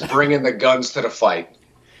who is bringing the guns to the fight.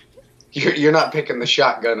 You're not picking the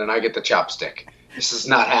shotgun and I get the chopstick. This is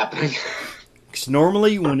not happening. Because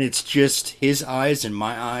normally when it's just his eyes and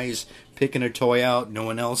my eyes picking a toy out, no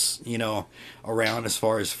one else, around as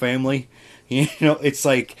far as family, it's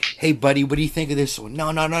like, hey, buddy, what do you think of this one? No,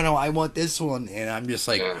 I want this one. And I'm just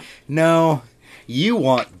like, no, you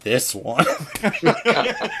want this one.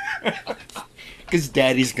 Because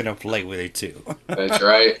Daddy's going to play with it too. That's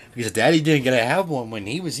right. Because Daddy didn't get to have one when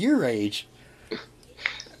he was your age.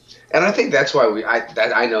 And I think that's why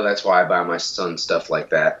I know that's why I buy my son stuff like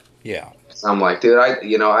that. Yeah. I'm like, dude,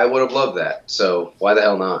 I would have loved that. So why the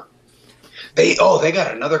hell not? They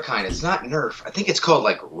got another kind. It's not Nerf. I think it's called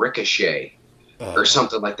like Ricochet or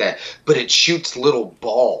something like that. But it shoots little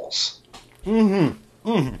balls. Mm-hmm.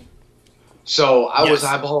 Mm-hmm. So I was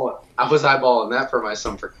eyeballing that for my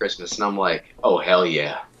son for Christmas, and I'm like, oh hell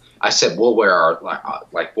yeah! I said we'll wear our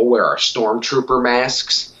stormtrooper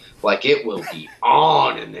masks. Like, it will be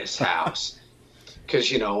on in this house.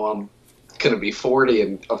 Because, I'm going to be 40,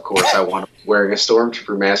 and, of course, I want to be wearing a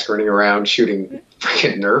stormtrooper mask running around shooting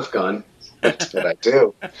freaking Nerf gun. That's what I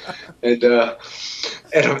do. And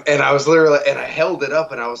I was literally, and I held it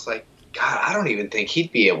up, and I was like, God, I don't even think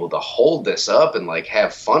he'd be able to hold this up and, like,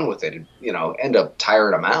 have fun with it and, end up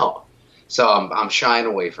tiring him out. So I'm shying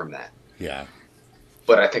away from that. Yeah.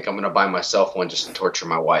 but I think I'm going to buy myself one just to torture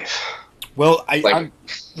my wife. Well,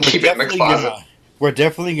 keep it in the closet. We're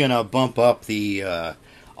definitely gonna bump up the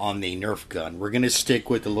on the Nerf gun. We're gonna stick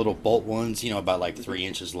with the little bolt ones, about like 3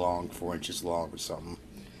 inches long, 4 inches long, or something.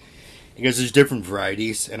 Because there's different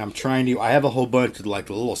varieties, and I'm trying to. I have a whole bunch of like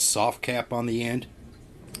the little soft cap on the end,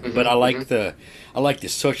 but I like the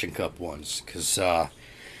suction cup ones because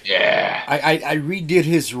yeah, I redid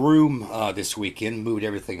his room this weekend, moved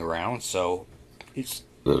everything around, so it's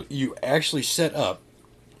you actually set up.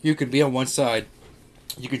 You can be on one side.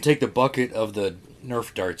 You can take the bucket of the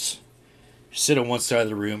Nerf darts, sit on one side of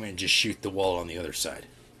the room, and just shoot the wall on the other side.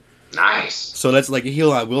 Nice. So that's like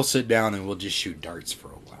we'll sit down and we'll just shoot darts for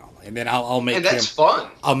a while, and then I'll make that's fun.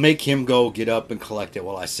 I'll make him go get up and collect it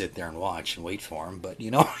while I sit there and watch and wait for him. But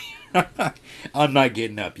I'm not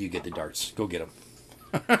getting up. You get the darts. Go get them.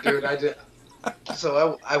 Dude, I did.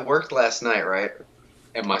 So I worked last night, right?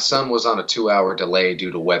 And my son was on a 2-hour delay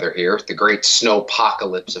due to weather here. The great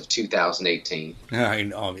snowpocalypse of 2018. I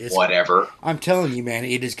know. Whatever. I'm telling you, man,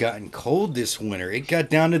 it has gotten cold this winter. It got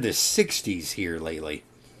down to the 60s here lately.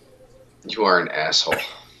 You are an asshole.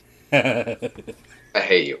 I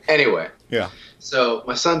hate you. Anyway. Yeah. So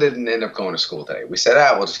my son didn't end up going to school today. We said,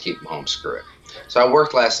 we'll just keep him home. Screw it. So I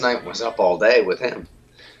worked last night and was up all day with him.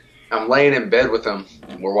 I'm laying in bed with him.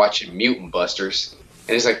 We're watching Mutant Busters.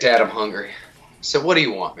 And he's like, Dad, I'm hungry. I said, what do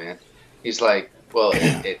you want, man? He's like, well,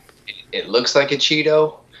 it looks like a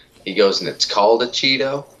Cheeto. He goes, and it's called a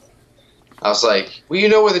Cheeto. I was like, well, you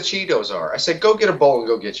know where the Cheetos are. I said, go get a bowl and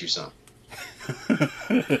go get you some.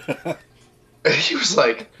 He was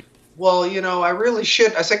like, well, I really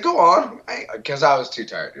should. I said, go on. Because I was too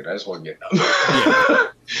tired, dude. I just wasn't getting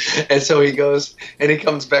up. And so he goes, and he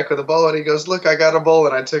comes back with a bowl, and he goes, look, I got a bowl,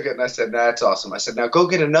 and I took it, and I said, that's awesome. I said, now go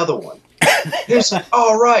get another one. He was like,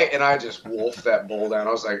 all right. And I just wolfed that bowl down.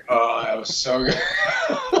 I was like, oh, that was so good.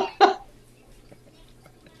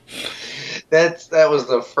 That was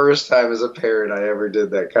the first time as a parent I ever did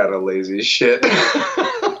that kind of lazy shit.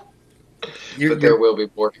 But there will be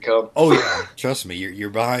more to come. Oh yeah, trust me. You're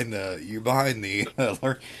behind the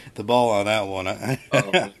ball on that one.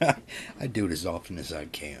 I do it as often as I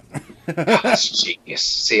can. That's genius.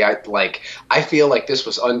 See, I feel like this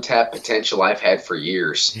was untapped potential I've had for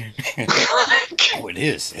years. Oh, it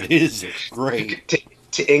is. It's great.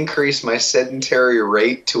 To increase my sedentary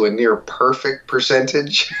rate to a near perfect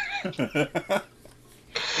percentage.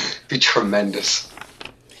 Be tremendous.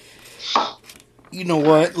 You know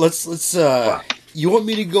what? Let's. You want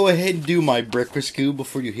me to go ahead and do my breakfast coup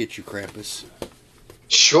before you hit your Krampus?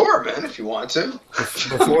 Sure, man. If you want to.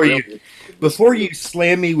 Before you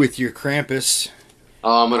slam me with your Krampus.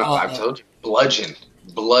 I've told you, bludgeon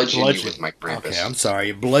you with my Krampus. Okay, I'm sorry.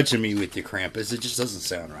 You bludgeon me with your Krampus. It just doesn't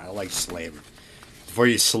sound right. I like slam. Before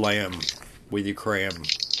you slam with your cram.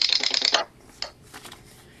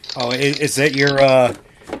 Oh, is that your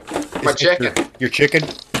my chicken? Your chicken?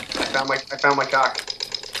 I found my cock.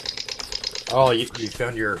 Oh, you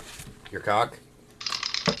found your cock?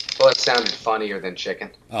 Well, it sounded funnier than chicken.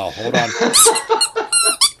 Oh, hold on.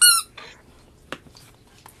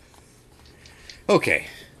 Okay.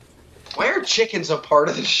 Why are chickens a part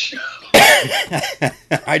of the show?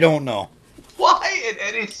 I don't know. Why, in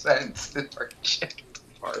any sense, are chickens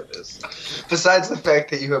a part of this? Besides the fact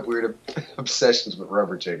that you have weird obsessions with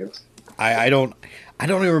rubber chickens. I don't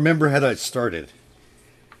even remember how that started.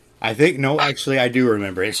 I think, no, actually, I do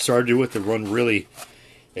remember. It started with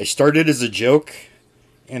it started as a joke,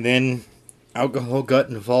 and then alcohol got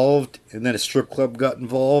involved, and then a strip club got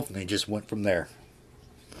involved, and they just went from there.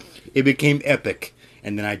 It became epic,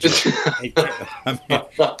 and then I just...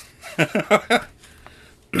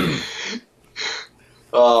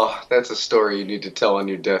 Oh, that's a story you need to tell on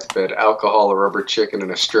your deathbed. Alcohol, a rubber chicken,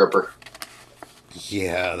 and a stripper.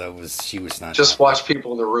 Yeah, she was not... Just watch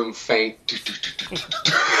people in the room faint.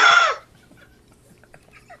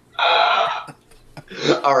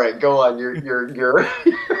 All right, go on. Your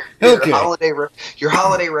holiday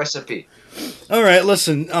recipe. All right,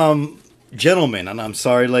 listen, gentlemen, and I'm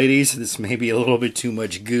sorry, ladies, this may be a little bit too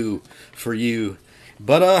much goo for you,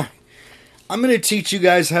 but I'm going to teach you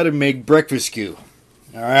guys how to make breakfast goo.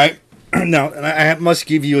 All right? Now, and I must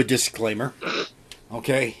give you a disclaimer.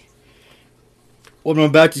 Okay? What I'm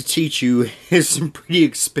about to teach you is some pretty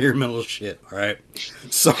experimental shit, all right?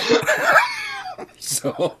 So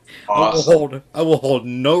awesome. I will hold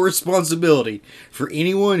no responsibility for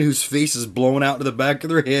anyone whose face is blown out to the back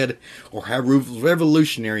of their head or how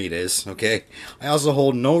revolutionary it is, okay? I also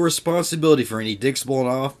hold no responsibility for any dicks blown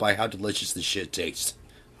off by how delicious this shit tastes,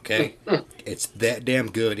 okay? It's that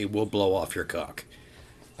damn good, it will blow off your cock.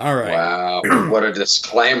 All right. Wow, what a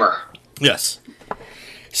disclaimer. Yes.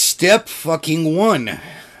 Step fucking 1.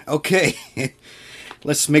 Okay.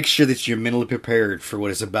 Let's make sure that you're mentally prepared for what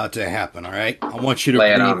is about to happen, all right? I want you to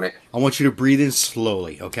Lay it breathe. on me. I want you to breathe in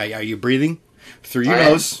slowly, okay? Are you breathing? Through your I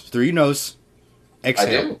am. nose. Through your nose.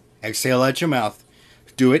 Exhale. I do. Exhale out your mouth.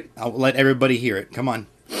 Do it. I'll let everybody hear it. Come on.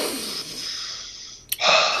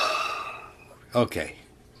 Okay.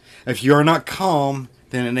 If you're not calm,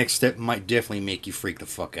 then the next step might definitely make you freak the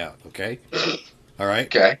fuck out, okay? All right?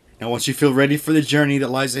 Okay. Now, once you feel ready for the journey that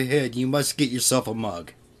lies ahead, you must get yourself a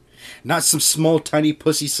mug. Not some small, tiny,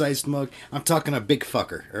 pussy-sized mug. I'm talking a big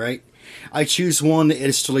fucker, all right? I choose one that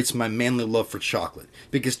illustrates my manly love for chocolate.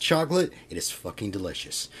 Because chocolate, it is fucking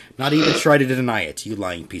delicious. Not even try to deny it, you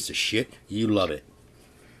lying piece of shit. You love it.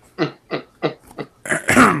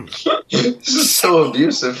 This is so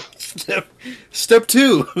abusive. Step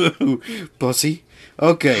 2. Pussy.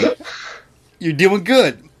 Okay. You're doing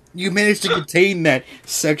good. You managed to contain that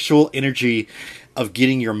sexual energy of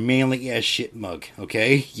getting your manly ass shit mug,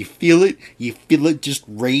 okay? You feel it? You feel it just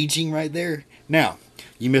raging right there? Now,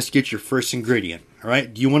 you must get your first ingredient,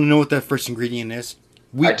 alright? Do you want to know what that first ingredient is?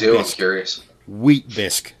 I do, I'm curious. Wheat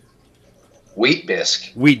bisque. Wheat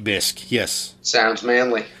bisque. Wheat bisque, yes. Sounds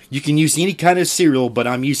manly. You can use any kind of cereal, but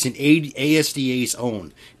I'm using ASDA's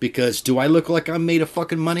own. Because do I look like I'm made of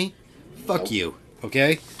fucking money? Fuck Nope. you,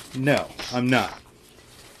 okay? No, I'm not.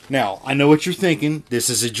 Now, I know what you're thinking. This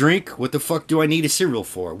is a drink. What the fuck do I need a cereal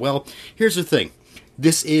for? Well, here's the thing.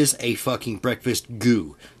 This is a fucking breakfast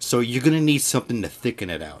goo. So you're going to need something to thicken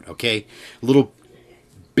it out, okay? A little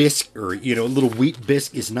bisque or, a little wheat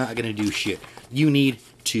bisque is not going to do shit. You need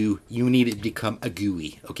it to become a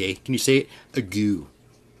gooey, okay? Can you say it? A goo.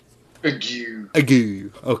 A goo. A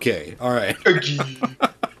goo. Okay, alright. A goo.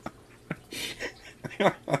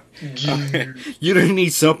 You're going to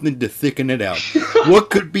need something to thicken it out.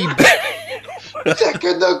 What could be better?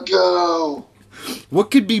 Thicken the go.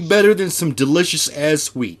 What could be better than some delicious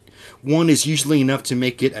ass wheat? One is usually enough to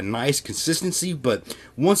make it a nice consistency, but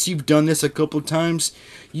once you've done this a couple times,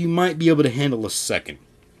 you might be able to handle a second.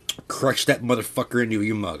 Crush that motherfucker into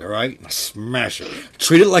your mug, alright? Smash it.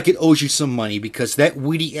 Treat it like it owes you some money, because that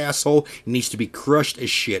weedy asshole needs to be crushed as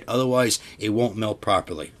shit, otherwise it won't melt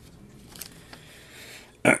properly.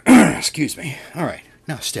 Excuse me. Alright,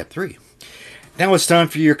 now step 3. Now it's time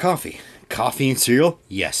for your coffee. Coffee and cereal?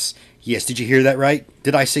 Yes. Yes, did you hear that right?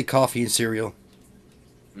 Did I say coffee and cereal?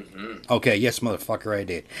 Mm-hmm. Okay, yes, motherfucker, I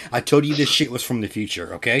did. I told you this shit was from the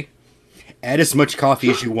future, okay? Add as much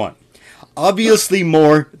coffee as you want. Obviously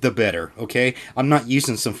more, the better, okay? I'm not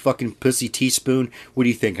using some fucking pussy teaspoon. What do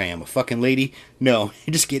you think I am, a fucking lady? No,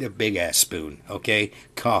 just get a big-ass spoon, okay?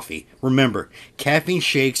 Coffee. Remember, caffeine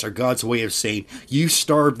shakes are God's way of saying, you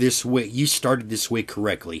started this way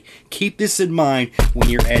correctly. Keep this in mind when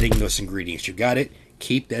you're adding those ingredients. You got it?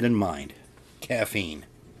 Keep that in mind. Caffeine.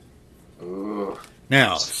 Ooh.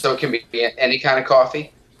 Now. So it can be any kind of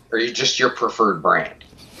coffee? Or just your preferred brand?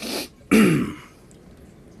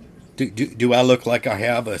 Do I look like I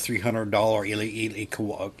have a $300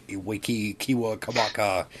 Kiwa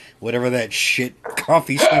Kabaka, whatever that shit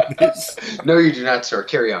coffee stuff is? No, you do not, sir.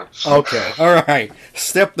 Carry on. Okay, alright.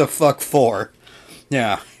 Step the fuck 4.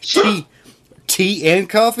 Now, tea and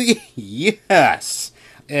coffee? Yes.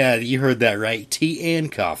 Yeah, you heard that right. Tea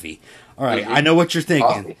and coffee. Alright, I know what you're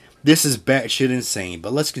thinking. Coffee. This is batshit insane,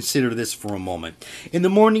 but let's consider this for a moment. In the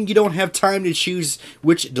morning, you don't have time to choose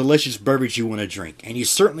which delicious beverage you want to drink, and you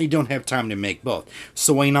certainly don't have time to make both.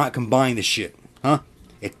 So why not combine the shit, huh?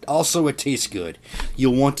 It tastes good.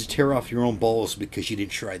 You'll want to tear off your own balls because you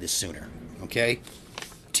didn't try this sooner, okay?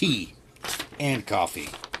 Tea and coffee.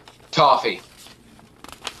 Toffee.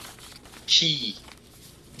 Tea.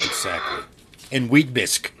 Exactly. And wheat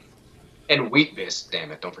bisque. And wheat bisque.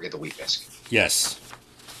 Damn it, don't forget the wheat bisque. Yes.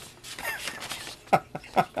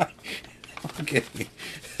 Okay.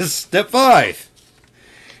 Step 5.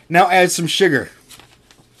 Now add some sugar.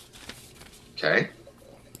 Okay.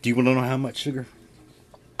 Do you want to know how much sugar?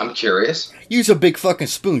 I'm curious. Use a big fucking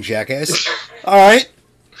spoon, jackass. Alright?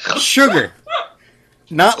 Sugar.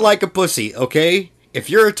 Not like a pussy, okay? If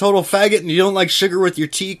you're a total faggot and you don't like sugar with your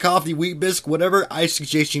tea, coffee, wheat bisque, whatever, I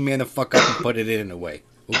suggest you man the fuck up and put it in away.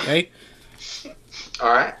 Okay?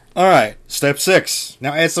 Alright. Alright, step 6.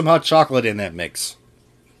 Now add some hot chocolate in that mix.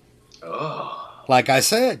 Oh. Like I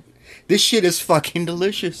said, this shit is fucking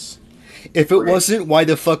delicious. If it wasn't, why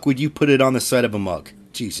the fuck would you put it on the side of a mug?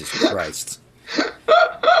 Jesus Christ.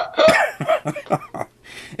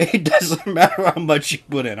 It doesn't matter how much you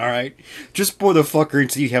put in, alright? Just pour the fucker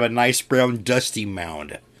until you have a nice brown dusty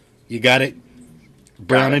mound. You got it?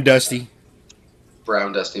 Brown and dusty.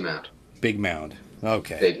 Brown dusty mound. Big mound.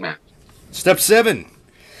 Okay. Big mound. Step 7.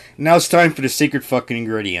 Now it's time for the secret fucking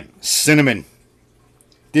ingredient. Cinnamon.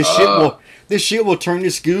 This shit will turn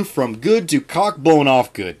this goo from good to cock blown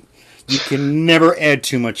off good. You can never add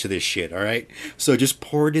too much of this shit, alright? So just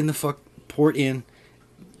pour it in.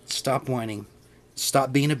 Stop whining.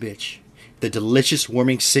 Stop being a bitch. The delicious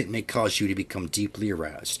warming scent may cause you to become deeply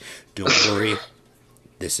aroused. Don't worry.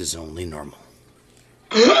 This is only normal.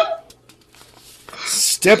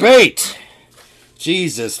 Step 8.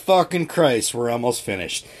 Jesus fucking Christ, we're almost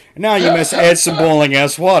finished. Now you must add some boiling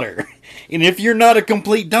ass water. And if you're not a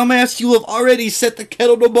complete dumbass, you have already set the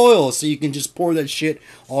kettle to boil, so you can just pour that shit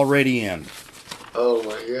already in. Oh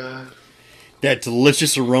my god. That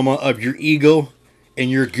delicious aroma of your ego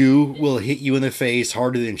and your goo will hit you in the face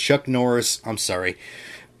harder than Chuck Norris. I'm sorry.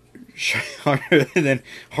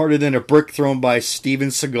 Harder than a brick thrown by Steven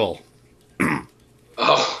Seagal.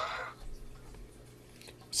 Oh.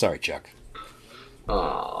 Sorry, Chuck.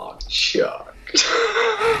 Oh, Chuck.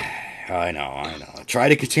 I know. Try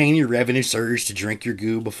to contain your ravenous urge to drink your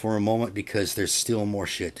goo before a moment because there's still more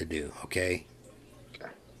shit to do, okay?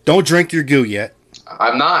 Don't drink your goo yet.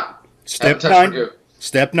 I'm not. Step 9.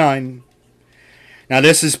 Step 9. Now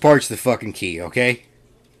this is part's the fucking key, okay?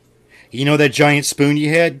 You know that giant spoon you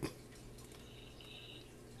had?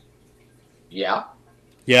 Yeah.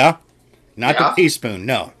 Yeah? Not the teaspoon,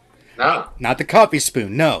 no. No. Not the coffee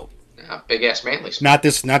spoon, no. Big ass manly spoon. Not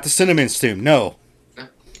the cinnamon spoon, no.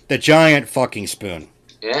 The giant fucking spoon.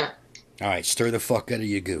 Yeah. Alright, stir the fuck out of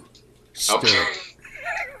your goo. Stir.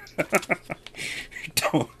 Okay.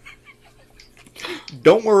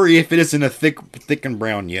 Don't worry if it isn't a thick and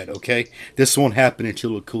brown yet, okay? This won't happen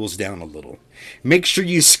until it cools down a little. Make sure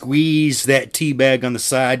you squeeze that tea bag on the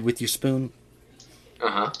side with your spoon.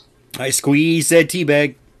 Uh-huh. I squeeze that tea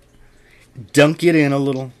bag. Dunk it in a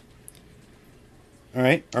little. All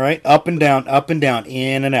right. Up and down,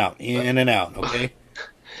 in and out, okay?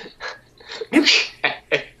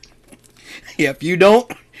 If you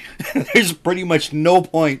don't, there's pretty much no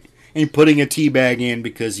point in putting a tea bag in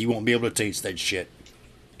because you won't be able to taste that shit.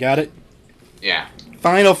 Got it? Yeah.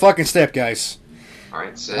 Final fucking step, guys.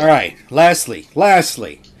 Alright,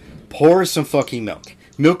 lastly, pour some fucking milk.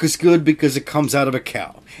 Milk is good because it comes out of a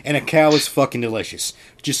cow. And a cow is fucking delicious.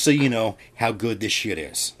 Just so you know how good this shit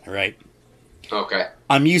is. Alright? Okay.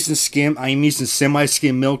 I'm using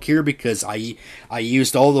semi-skim milk here because I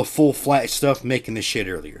used all the full flat stuff making this shit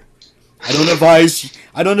earlier. I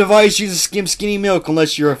don't advise using skim skinny milk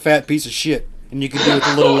unless you're a fat piece of shit and you can do it with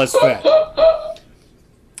a little less fat.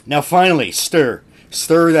 Now finally, stir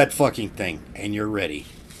that fucking thing and you're ready.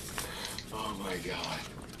 Oh my god.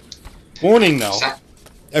 Warning though,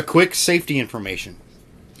 a quick safety information.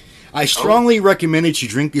 I strongly recommend that you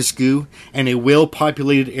drink this goo in a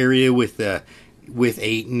well-populated area with a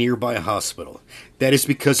nearby hospital. That is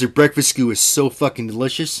because their breakfast goo is so fucking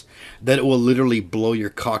delicious that it will literally blow your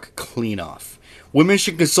cock clean off. Women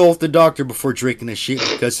should consult the doctor before drinking this shit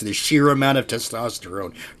because of the sheer amount of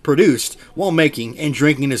testosterone produced while making and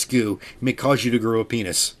drinking this goo may cause you to grow a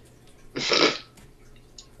penis.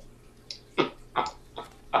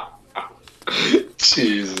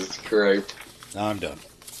 Jesus Christ. I'm done.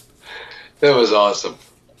 That was awesome.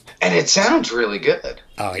 And it sounds really good.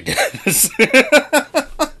 Oh, it does.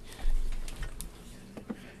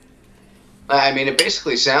 I mean, it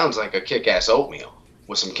basically sounds like a kick-ass oatmeal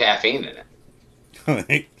with some caffeine in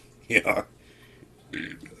it. Yeah.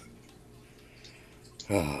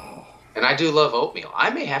 Oh. And I do love oatmeal. I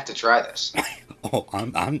may have to try this. Oh,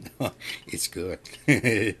 it's good.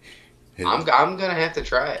 I'm gonna have to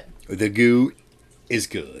try it. The goo is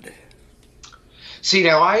good. See,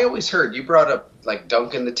 now I always heard you brought up like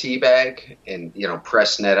dunking the tea bag and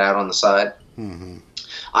pressing it out on the side. Mm-hmm.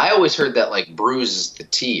 I always heard that like bruises the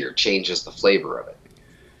tea or changes the flavor of it.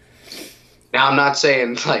 Now I'm not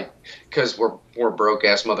saying like because we're broke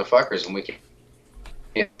ass motherfuckers and we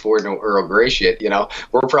can't afford no Earl Grey shit.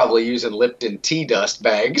 We're probably using Lipton tea dust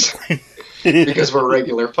bags because we're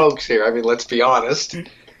regular folks here. I mean, let's be honest.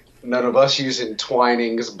 None of us using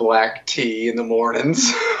Twinings black tea in the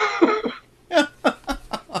mornings.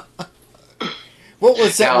 What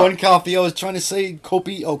was that one coffee I was trying to say?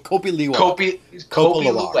 Kopi Luwak. Kopi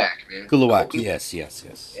Luwak, man. Luwak, yes.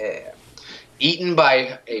 Yeah. Eaten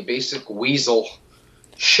by a basic weasel,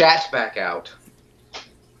 shat back out,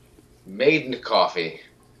 made into coffee,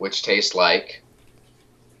 which tastes like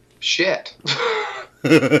shit.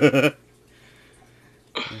 But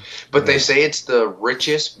they say it's the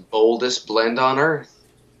richest, boldest blend on earth.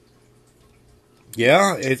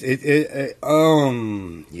 Yeah,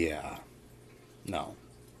 yeah. No.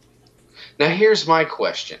 Now here's my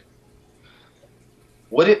question.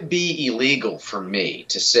 Would it be illegal for me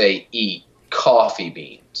to say eat coffee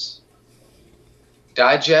beans,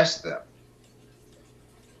 digest them,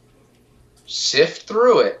 sift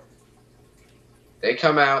through it. They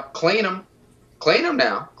come out, clean them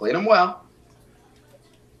now, clean them well,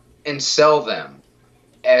 and sell them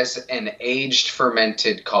as an aged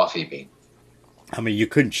fermented coffee bean. I mean, you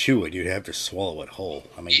couldn't chew it; you'd have to swallow it whole.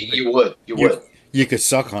 I mean, you would. You could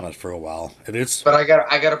suck on it for a while, and it's. But I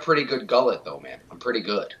got a pretty good gullet though, man. I'm pretty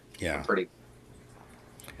good. Yeah. I'm pretty.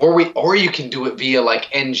 Or you can do it via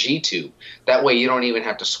like NG tube. That way you don't even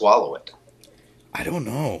have to swallow it. I don't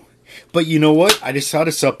know, but you know what? I just thought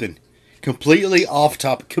of something completely off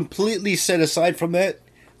topic, completely set aside from that.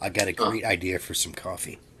 I got a great idea for some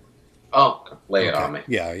coffee. Oh, lay it on me.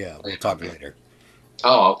 Yeah. We'll talk later.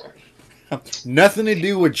 Oh, okay. Nothing to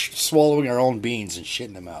do with swallowing our own beans and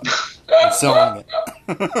shitting them out and selling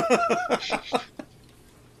it.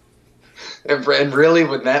 And really,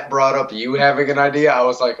 when that brought up you having an idea, I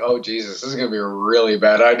was like, oh, Jesus, this is going to be a really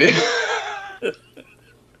bad idea.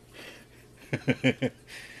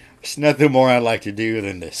 There's nothing more I'd like to do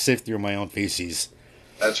than to sift through my own feces.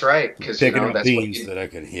 That's right. Because picking up beans that I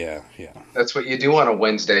could, yeah. That's what you do on a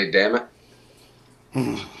Wednesday, damn it.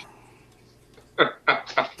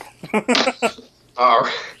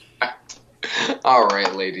 All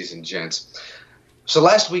right, ladies and gents. So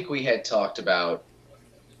last week we had talked about,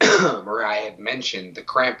 or I had mentioned the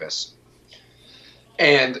Krampus.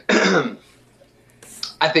 And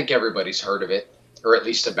I think everybody's heard of it, or at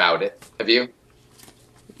least about it. Have you?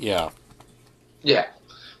 Yeah. Yeah.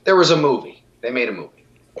 There was a movie. They made a movie,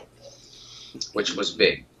 which was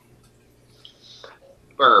big.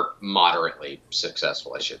 Or moderately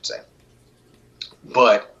successful, I should say.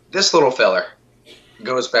 But this little feller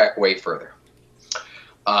goes back way further.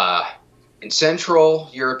 In Central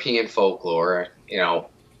European folklore,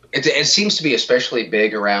 it seems to be especially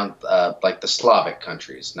big around like the Slavic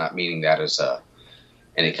countries, not meaning that as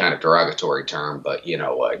any kind of derogatory term, but,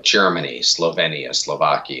 Germany, Slovenia,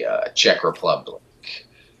 Slovakia, Czech Republic,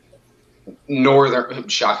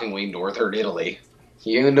 shockingly, Northern Italy.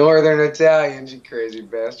 You Northern Italians, you crazy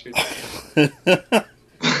bastards.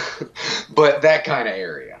 But that kind of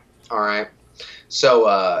area, all right?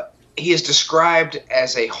 So he is described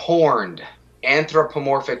as a horned,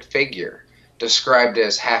 anthropomorphic figure, described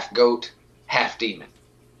as half goat, half demon.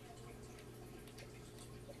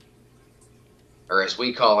 Or as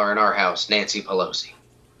we call her in our house, Nancy Pelosi.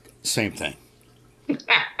 Same thing.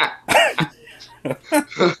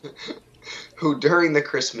 Who during the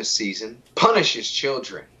Christmas season punishes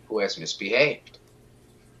children who has misbehaved.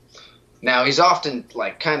 Now, he's often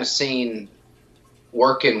kind of seen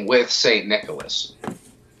working with St. Nicholas.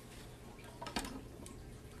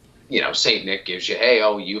 St. Nick gives you, hey,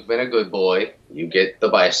 you've been a good boy. You get the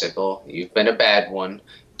bicycle. You've been a bad one.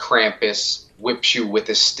 Krampus whips you with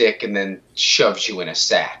a stick and then shoves you in a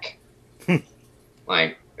sack.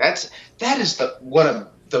 That is one of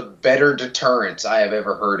the better deterrents I have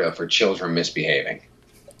ever heard of for children misbehaving.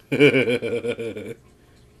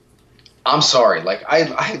 I'm sorry.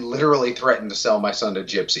 I literally threatened to sell my son to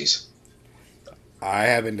gypsies. I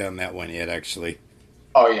haven't done that one yet, actually.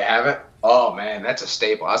 Oh, you haven't? Oh, man, that's a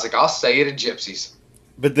staple. I was like, I'll say you to gypsies.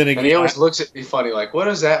 But then again, and he always looks at me funny, like, what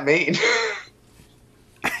does that mean?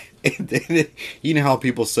 You know how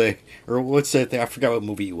people say, or what's that thing? I forgot what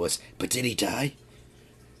movie it was. But did he die?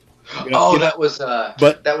 That was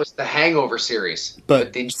the Hangover series.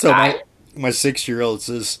 But did he die? My 6-year-old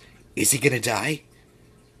says, "Is he gonna die?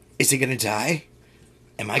 Is he gonna die?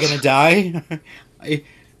 Am I gonna die?"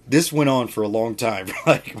 This went on for a long time,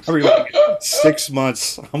 probably 6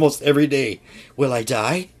 months, almost every day. Will I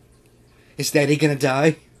die? Is Daddy gonna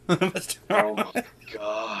die? Oh my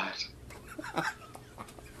God.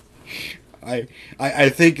 I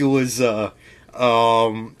think it was I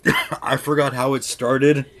forgot how it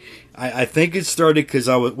started. I think it started because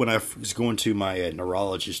when I was going to my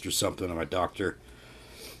neurologist or something, or my doctor,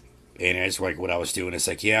 and it's like what I was doing. It's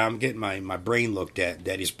like, yeah, I'm getting my brain looked at.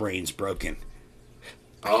 Daddy's brain's broken.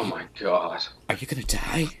 Oh my God. Are you gonna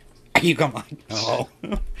die? Are you gonna no?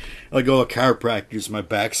 I go to chiropractors, my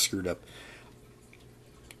back's screwed up.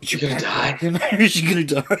 You gonna die? Is you gonna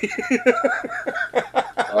die?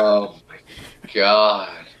 Oh my God.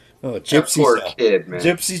 Oh, gypsies, that poor kid, man.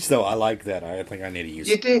 Gypsies, though, I like that. I think I need to use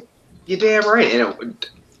it. You're damn right.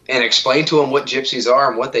 And explain to them what gypsies are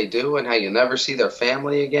and what they do and how you never see their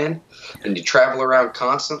family again. And you travel around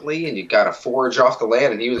constantly and you got to forage off the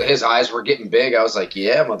land. And his eyes were getting big. I was like,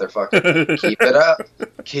 yeah, motherfucker, keep it up.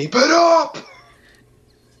 Keep it up.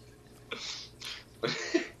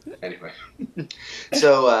 Anyway.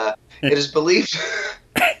 So it is believed...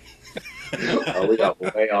 we got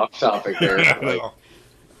way off topic there.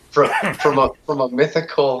 from a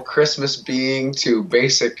mythical Christmas being to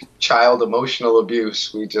basic child emotional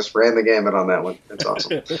abuse. We just ran the gamut on that one. That's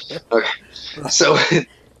awesome. Okay, so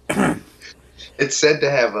it's said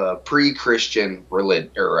to have a pre-Christian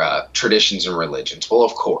traditions and religions. Well,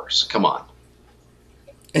 of course, come on.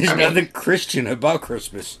 There's nothing Christian about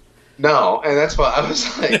Christmas. No, and that's why I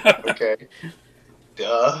was like, okay,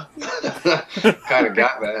 duh, kind of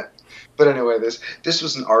got that. But anyway, this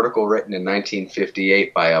was an article written in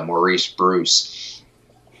 1958 by Maurice Bruce.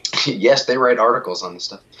 Yes, they write articles on this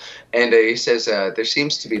stuff. And he says there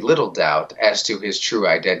seems to be little doubt as to his true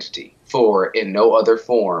identity, for in no other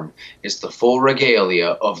form is the full regalia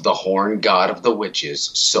of the horn god of the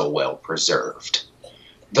witches so well preserved.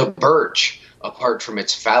 The birch, apart from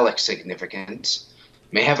its phallic significance,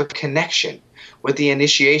 may have a connection with the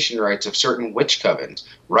initiation rites of certain witch covens,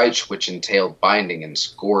 rites which entailed binding and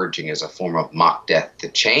scourging as a form of mock death. The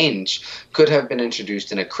change could have been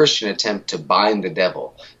introduced in a Christian attempt to bind the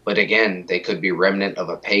devil, but again, they could be remnant of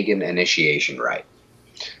a pagan initiation rite.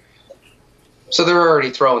 So they're already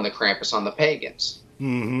throwing the Krampus on the pagans,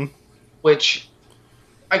 which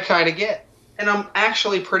I kind of get, and I'm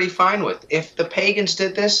actually pretty fine with. If the pagans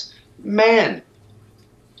did this, man,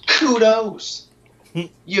 kudos.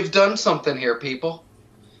 You've done something here, people.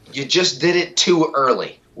 You just did it too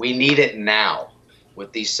early. We need it now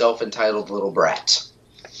with these self-entitled little brats.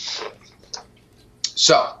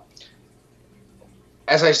 So,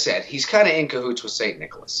 as I said, he's kind of in cahoots with St.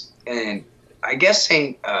 Nicholas. And I guess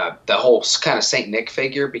the whole kind of St. Nick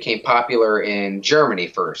figure became popular in Germany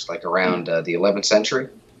first, like around the 11th century.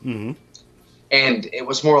 Mm-hmm. And it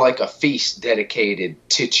was more like a feast dedicated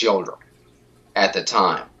to children at the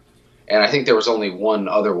time. And I think there was only one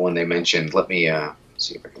other one they mentioned. Let me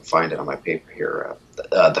see if I can find it on my paper here.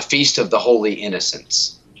 The Feast of the Holy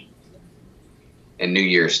Innocents and New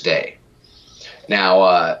Year's Day.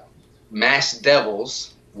 Now, masked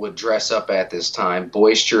devils would dress up at this time,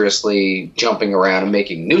 boisterously jumping around and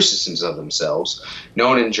making nuisances of themselves,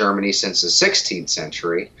 known in Germany since the 16th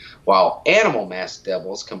century, while animal masked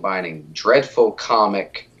devils combining dreadful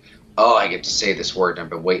comic, I get to say this word and I've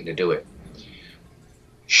been waiting to do it,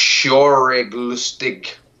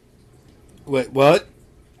 Schoriglustig. Wait, what?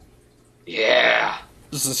 Yeah.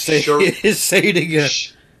 Say it again.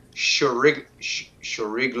 Schoriglustig.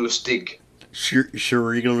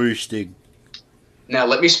 Schoriglustig. Now,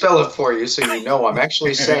 let me spell it for you so you know I'm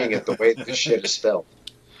actually saying it the way this shit is spelled.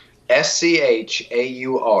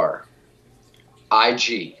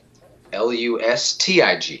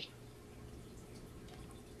 Schaurig-Lustig.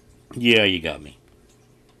 Yeah, you got me.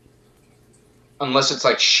 Unless it's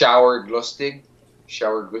like showered lustig.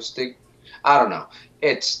 I don't know.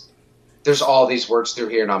 There's all these words through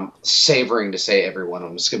here, and I'm savoring to say every one of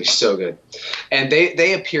them. It's going to be so good. And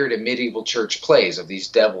they appeared in medieval church plays of these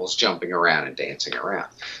devils jumping around and dancing around.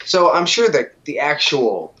 So I'm sure that the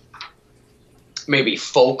actual maybe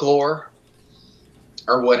folklore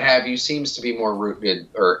or what have you seems to be more rooted,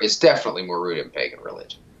 or is definitely more rooted in pagan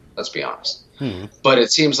religion. Let's be honest. But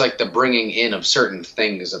it seems like the bringing in of certain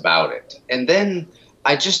things about it. And then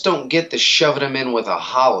I just don't get the shoving them in with a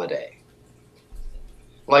holiday.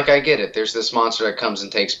 Like, I get it. There's this monster that comes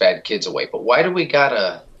and takes bad kids away. But why do we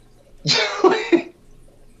gotta,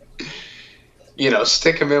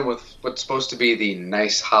 stick them in with what's supposed to be the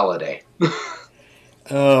nice holiday?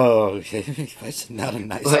 It's not a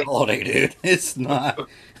nice holiday, dude. It's not.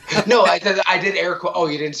 No, I did air quotes. Oh,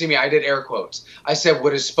 you didn't see me. I did air quotes. I said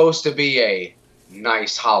what is supposed to be a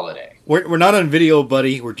nice holiday. We're not on video,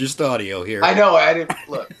 buddy. We're just audio here. I know. I didn't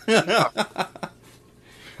look.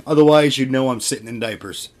 Otherwise, you'd know I'm sitting in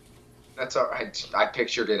diapers. That's all right. I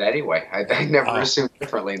pictured it anyway. I never assumed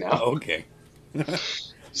differently now. Okay.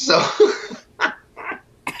 So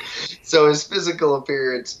his physical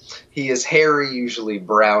appearance, he is hairy, usually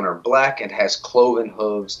brown or black, and has cloven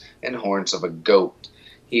hooves and horns of a goat.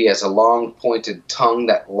 He has a long pointed tongue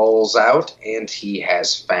that lolls out, and he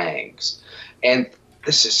has fangs. And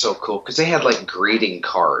this is so cool, because they had like greeting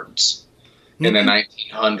cards in the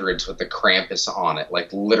 1900s with the Krampus on it,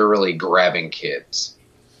 like literally grabbing kids.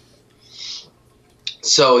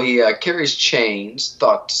 So he carries chains,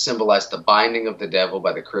 thought to symbolize the binding of the devil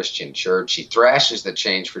by the Christian church. He thrashes the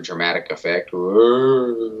chains for dramatic effect.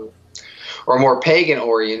 Or more pagan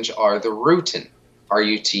origins are the Ruten,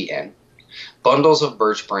 R-U-T-N, bundles of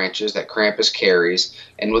birch branches that Krampus carries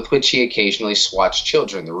and with which he occasionally swats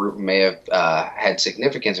children. The Ruten may have had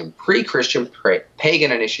significance in pre-Christian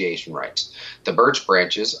pagan initiation rites. The birch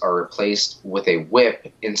branches are replaced with a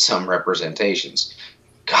whip in some representations.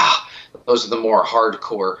 God, those are the more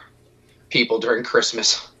hardcore people during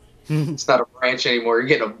Christmas. It's not a branch anymore. You're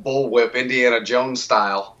getting a bullwhip, Indiana Jones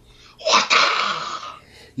style.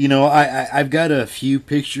 You know, I've got a few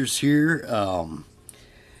pictures here.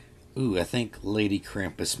 I think Lady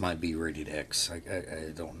Krampus might be rated X. I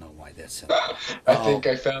don't know why that's happening. I think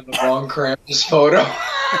I found the wrong Krampus photo.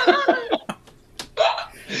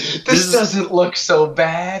 This doesn't look so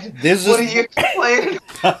bad. What are you complaining?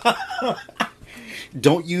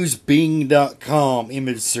 Don't use Bing.com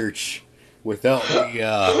image search without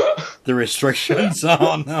the restrictions.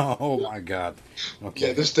 Oh no! Oh my God! Okay,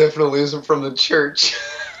 yeah, this definitely isn't from the church.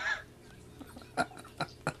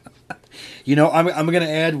 You know, I'm gonna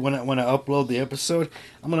add when I upload the episode.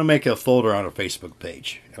 I'm gonna make a folder on a Facebook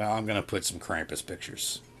page, and I'm gonna put some Krampus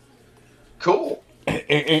pictures. Cool.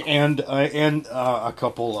 And a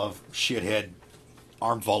couple of shithead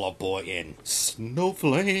arm fall up boy and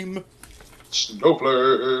Snowflame.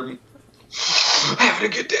 Snowflame. Having a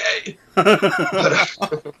good day.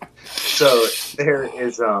 So there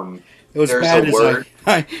is It was bad as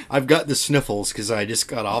I've got the sniffles because I just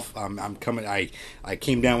got off. I'm coming. I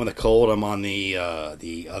came down with a cold. I'm on the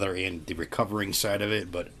other end, the recovering side of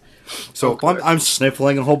it. But so if I'm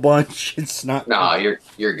sniffling a whole bunch, it's not. No, you're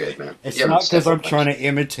good, man. It's not because I'm trying to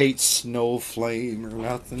imitate Snowflame or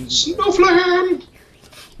nothing. Snowflame.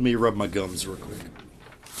 Let me rub my gums real quick.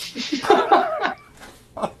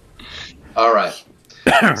 All right.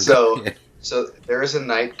 So there is a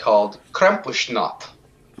night called Krampusnacht.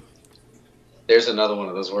 There's another one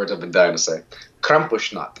of those words I've been dying to say.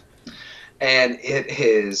 Krampusnacht. And it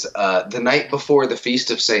is the night before the Feast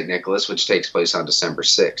of St. Nicholas, which takes place on December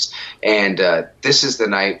 6th. And this is the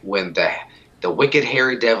night when the wicked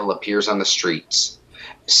hairy devil appears on the streets,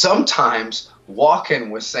 sometimes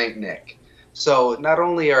walking with St. Nick. So not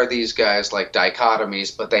only are these guys like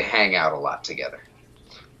dichotomies, but they hang out a lot together.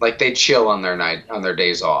 Like they chill on their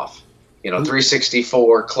days off. You know,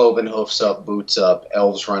 364, cloven hoofs up, boots up,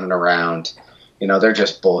 elves running around. You know, they're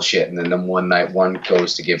just bullshit. And then one night, one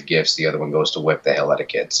goes to give gifts, the other one goes to whip the hell out of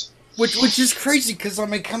kids. Which is crazy because, I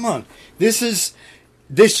mean, come on. This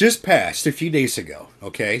just passed a few days ago,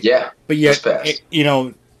 okay? Yeah, but yet,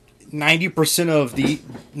 90% of the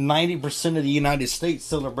United States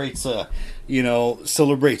celebrates a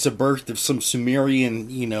birth of some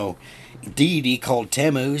Sumerian, deity called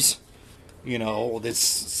Tammuz. This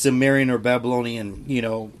Sumerian or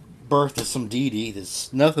Babylonian, birth of some deity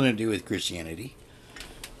that's nothing to do with Christianity.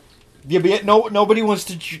 Yeah, but yet nobody wants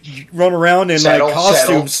to run around in like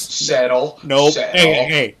costumes. Settle. Nope.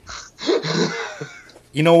 Hey.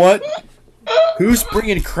 You know what? Who's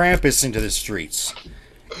bringing Krampus into the streets?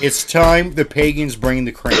 It's time the pagans bring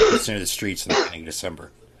the Krampus into the streets in the beginning of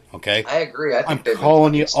December. Okay? I agree. I'm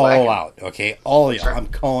calling you all out. Okay? All of you. I'm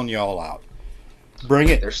calling you all out. Bring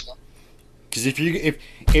it. Because if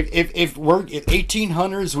we're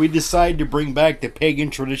 1800s, we decide to bring back the pagan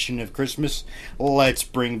tradition of Christmas. Let's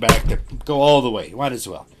go all the way. Might as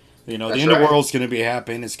well. The end of the world's going to be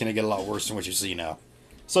happening. It's going to get a lot worse than what you see now.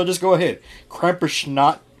 So just go ahead. Krampus.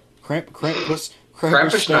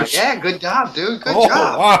 Yeah, good job, dude. Good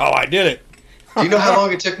job. Wow, I did it. Do you know how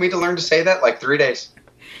long it took me to learn to say that? Like 3 days.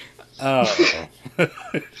 Oh.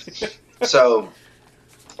 So.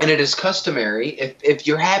 And it is customary, if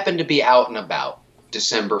you happen to be out and about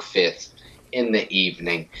December 5th in the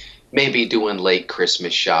evening, maybe doing late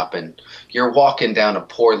Christmas shopping, you're walking down a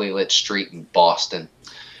poorly lit street in Boston,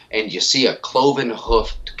 and you see a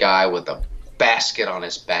cloven-hoofed guy with a basket on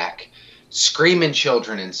his back, screaming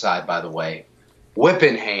children inside, by the way, whip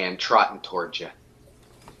in hand, trotting towards you.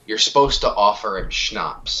 You're supposed to offer him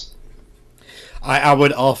schnapps. I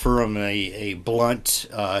would offer him a blunt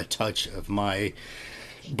touch of my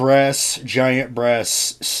giant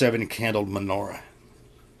brass 7-candled menorah.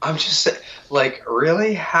 I'm just saying, like,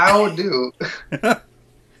 really? How do...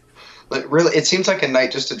 like, really? It seems like a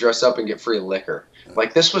night just to dress up and get free liquor.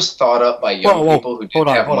 Like, this was thought up by young people who didn't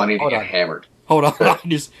have money to get hammered. Hold on.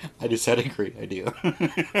 I just had a great idea.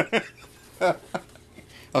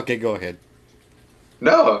 Okay, go ahead.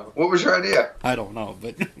 No, what was your idea? I don't know,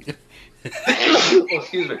 but...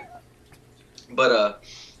 Excuse me. But,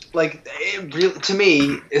 like, to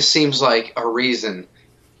me, it seems like a reason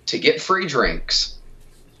to get free drinks,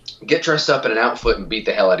 get dressed up in an outfit, and beat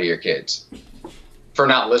the hell out of your kids for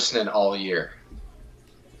not listening all year.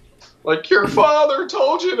 Like, your father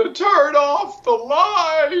told you to turn off the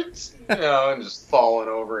lights. And just falling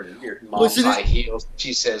over in your mom's high heels.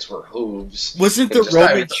 She says were hooves. Wasn't the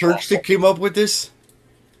Roman Church that came up with this?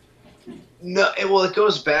 No, it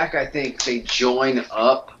goes back, I think, they join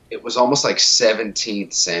up. It was almost like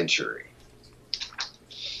 17th century.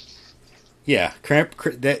 Yeah,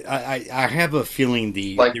 that I have a feeling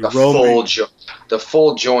the Like the the Roman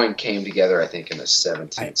full joint came together, I think, in the I,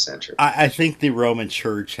 17th century. I think the Roman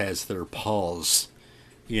Church has their paws,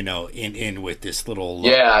 in with this little.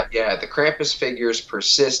 Yeah, yeah. The Krampus figures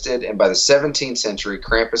persisted, and by the 17th century,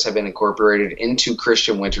 Krampus had been incorporated into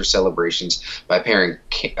Christian winter celebrations by pairing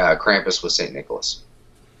Krampus with Saint Nicholas.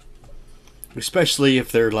 Especially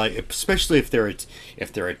if they're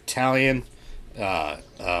Italian, uh,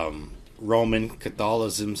 Roman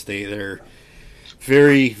Catholicisms, they're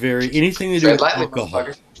very very anything to do Tread with lightly, alcohol.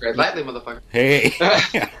 motherfucker. Tread lightly, motherfucker. Hey,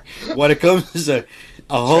 when it comes to a Tread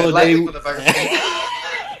holiday, lightly, motherfucker.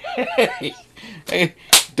 hey, hey,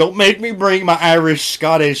 don't make me bring my Irish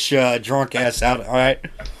Scottish drunk ass out. All right,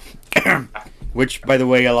 which by the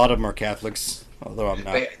way, a lot of them are Catholics, although I'm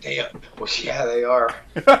not. Well, yeah, they are.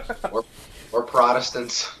 Or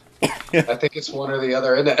Protestants. I think it's one or the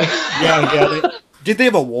other, isn't it? Yeah. Did they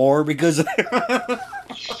have a war because of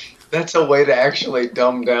That's a way to actually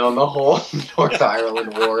dumb down the whole North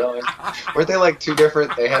Ireland war. Like, weren't they like two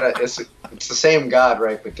different? They had it's the same god,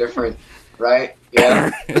 right? But different, right?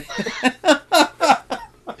 Yeah.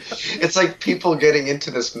 It's like people getting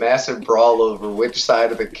into this massive brawl over which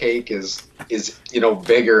side of the cake is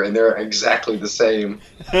bigger, and they're exactly the same.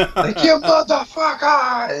 Like, you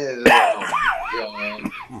motherfucker!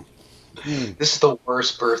 Oh, this is the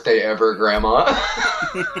worst birthday ever, Grandma.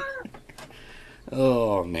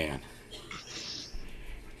 Oh man.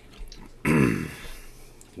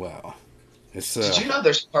 Wow. It's Did you know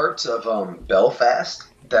there's parts of Belfast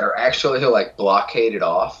that are actually like blockaded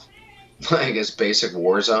off, like as basic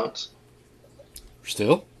war zones?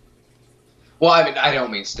 still? Well, I mean, I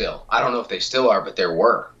don't mean still. I don't know if they still are, but there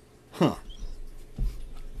were. Huh.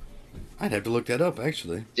 I'd have to look that up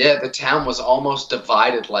actually. Yeah, the town was almost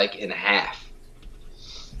divided like in half.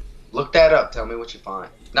 Look that up. Tell me what you find.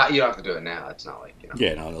 Not you don't have to do it now. It's not like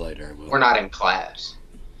Yeah, no, later I will. we're not in class.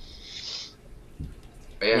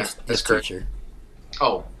 But yeah, This great. teacher.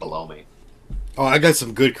 Oh, below me. Oh, I got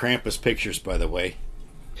some good Krampus pictures, by the way.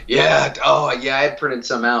 Yeah. Oh, yeah. I had printed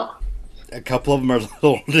some out. A couple of them are a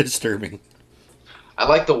little disturbing. I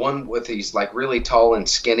like the one with he's like really tall and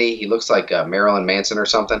skinny. He looks like Marilyn Manson or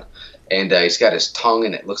something, and he's got his tongue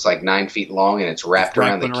and it looks like 9 feet long and it's wrapped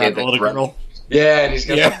around the kid. The little girl. Yeah, and he's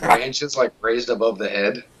got the branches like raised above the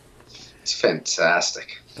head. It's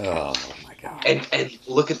fantastic. Oh my god! And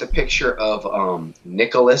look at the picture of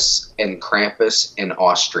Nicholas and Krampus in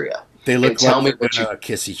Austria. They look tell like me they're gonna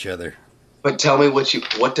kiss each other. But tell me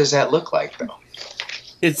what does that look like though?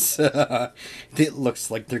 It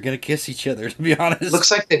looks like they're gonna kiss each other. To be honest, It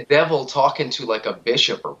looks like the devil talking to like a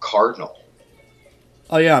bishop or cardinal.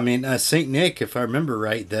 Oh yeah, I mean Saint Nick, if I remember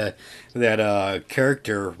right, that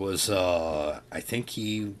character was I think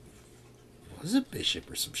he was a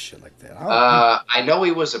bishop or some shit like that. I know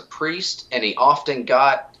he was a priest, and he often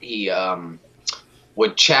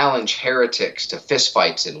would challenge heretics to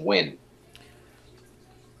fistfights and win.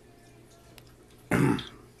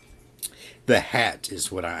 The hat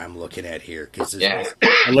is what I'm looking at here because it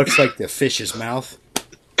looks like the fish's mouth.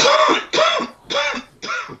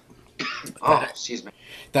 Oh, excuse me.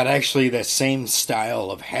 That actually, that same style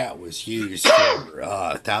of hat was used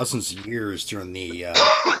for thousands of years during the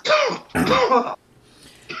a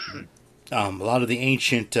lot of the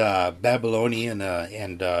ancient Babylonian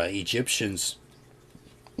and Egyptians.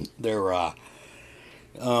 Their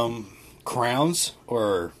crowns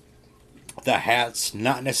or the hats,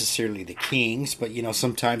 not necessarily the kings, but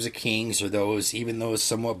sometimes the kings or even those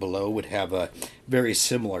somewhat below would have a very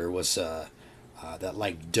similar that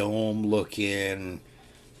like dome looking.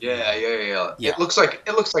 Yeah. It looks like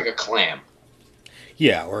a clam.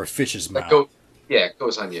 Yeah, or a fish's mouth. It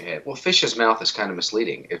goes on your head. Well, fish's mouth is kind of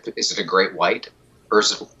misleading. Is it a great white? Or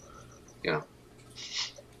is it,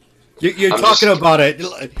 You're talking about it.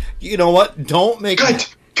 You know what? Don't make...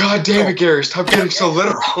 God damn it, Gary. Stop getting so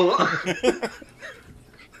literal.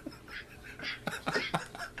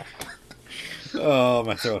 Oh,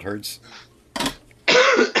 my throat hurts.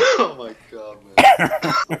 Oh, my God,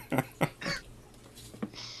 man.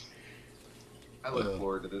 I look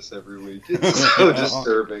forward to this every week. It's so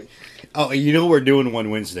disturbing. Oh, we're doing one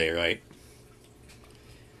Wednesday, right?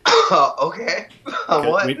 Okay.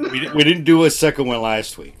 What? We didn't do a second one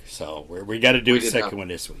last week, so we got to do a second one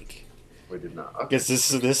this week. We did not. Okay. Because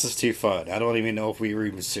this is too fun. I don't even know if we were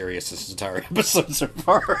even serious this entire episode so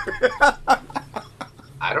far.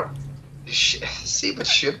 I don't... See, but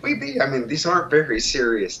should we be? I mean, these aren't very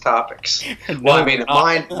serious topics. No, well, I mean,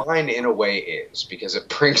 mine in a way is, because it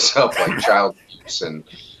brings up like child abuse and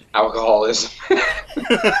alcoholism.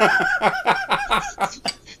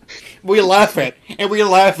 We laugh at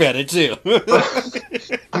it too.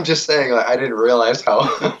 I'm just saying, like, I didn't realize how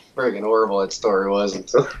friggin' horrible that story was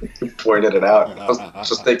until you pointed it out. I was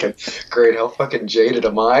just thinking, great, how fucking jaded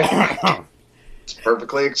am I? It's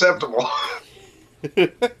perfectly acceptable.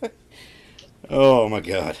 Oh my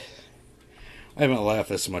god. I haven't laughed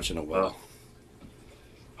this much in a while.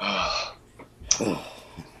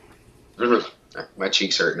 My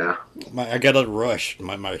cheeks hurt now. I got a rush.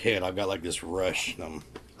 My head, I've got like this rush.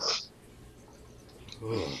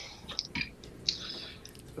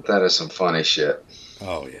 But that is some funny shit.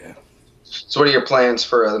 Oh, yeah. So what are your plans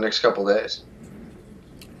for the next couple days?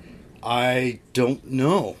 I don't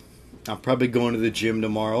know. I'm probably going to the gym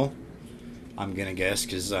tomorrow. I'm gonna guess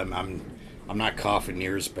because I'm not coughing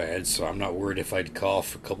near as bad, so I'm not worried if I'd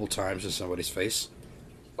cough a couple times in somebody's face.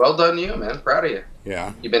 Well done, you man. Proud of you.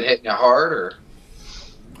 Yeah. You been hitting it hard, or?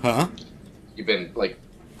 Huh? You been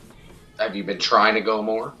have you been trying to go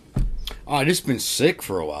more? Oh, I just been sick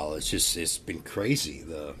for a while. It's been crazy.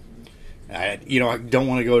 I don't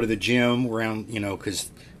want to go to the gym around,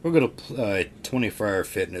 because we'll go to 24-hour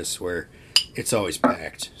fitness where it's always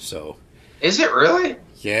packed. So. Is it really?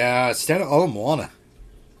 Yeah, it's down at Ala Moana.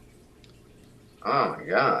 Oh my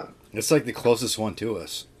god. It's like the closest one to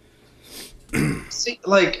us. See,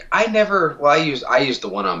 like I used the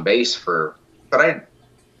one on base I'd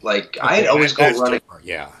always go running.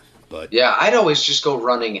 I'd always just go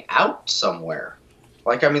running out somewhere.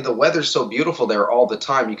 Like, I mean, the weather's so beautiful there all the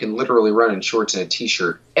time. You can literally run in shorts and a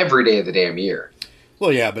t-shirt every day of the damn year.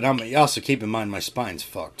 Well, yeah, but also keep in mind my spine's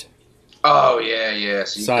fucked. Oh yeah.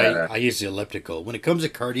 So I use the elliptical. When it comes to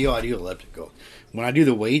cardio, I do elliptical. When I do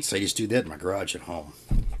the weights, I just do that in my garage at home.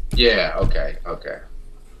 Yeah. Okay.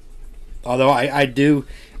 Although I do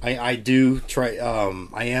try.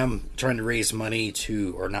 I am trying to raise money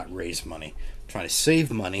trying to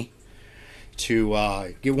save money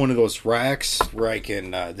to get one of those racks where I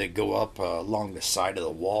can that go up along the side of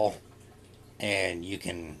the wall, and you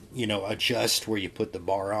can adjust where you put the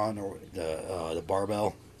bar on or the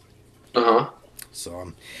barbell.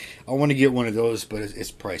 So I want to get one of those, but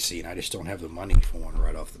it's pricey, and I just don't have the money for one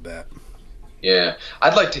right off the bat. Yeah,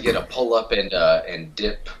 I'd like to get a pull up and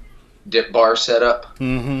dip bar setup.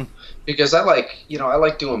 Mm-hmm. Because I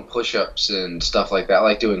like doing push-ups and stuff like that. I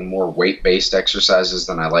like doing more weight-based exercises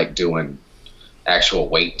than I like doing actual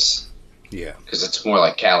weights. Yeah. Because it's more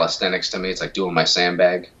like calisthenics to me. It's like doing my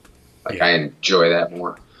sandbag. I enjoy that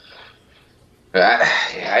more.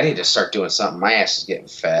 I need to start doing something. My ass is getting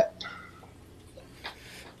fat.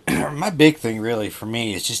 My big thing really for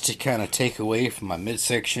me is just to kind of take away from my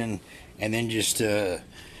midsection and then just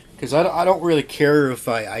because I don't really care if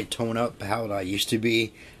I tone up how I used to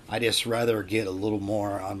be. I just rather get a little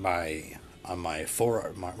more on my arms.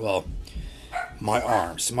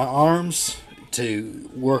 My arms to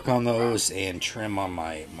work on those and trim on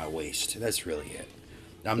my waist. That's really it.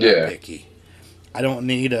 I'm not picky. I don't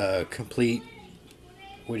need a complete,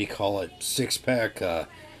 6-pack.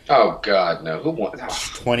 Oh God, no! Who wants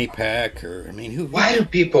 20-pack who? Why do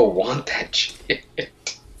people want that shit?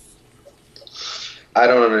 I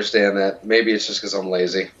don't understand that. Maybe it's just because I'm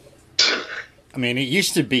lazy. It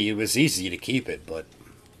used to be. It was easy to keep it, but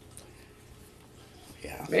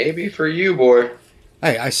yeah. Maybe for you, boy.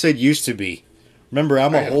 Hey, I said used to be. Remember,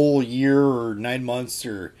 I'm a whole year or 9 months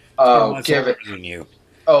or 10 months older than you.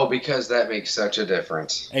 Oh, because that makes such a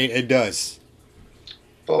difference. It does.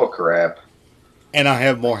 Bull crap. And I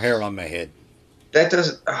have more hair on my head. That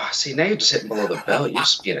doesn't. Oh, see, now you're just hitting below the belt. You're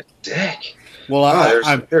just being a dick.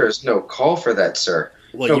 Well, there's no call for that, sir.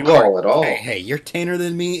 Well, no call at all. Hey, you're tanner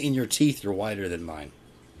than me, and your teeth are whiter than mine.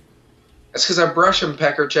 That's because I brush them,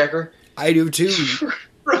 pecker checker. I do too.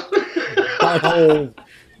 My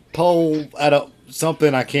whole out of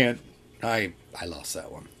something I can't. I lost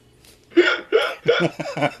that one.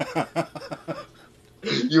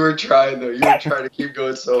 You were trying though. You were trying to keep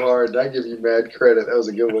going so hard. I give you mad credit. That was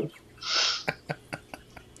a good one.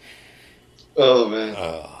 Oh man.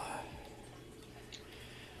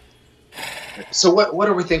 So what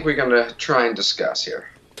do we think we're gonna try and discuss here?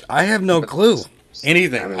 I have no clue.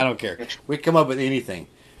 Anything. I don't care. We come up with anything.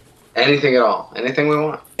 Anything at all. Anything we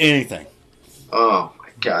want. Anything. Oh my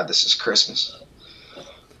God! This is Christmas.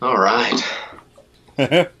 All right.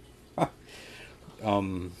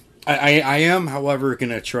 I am, however,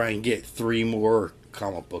 going to try and get 3 more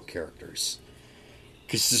comic book characters.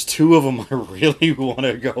 Because there's 2 of them I really want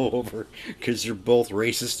to go over. Because they're both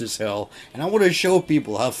racist as hell. And I want to show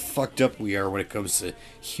people how fucked up we are when it comes to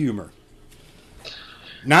humor.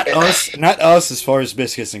 Not us as far as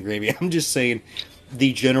biscuits and gravy. I'm just saying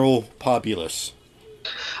the general populace.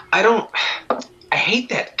 I don't... I hate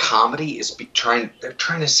that comedy is they're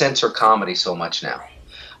trying to censor comedy so much now.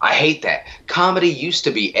 I hate that. Comedy used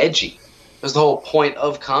to be edgy. It was the whole point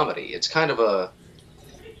of comedy. It's kind of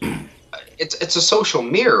it's a social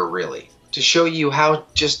mirror, really, to show you how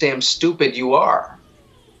just damn stupid you are.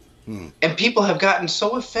 And people have gotten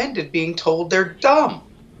so offended being told they're dumb.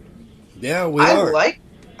 Yeah, we are.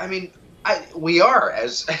 We are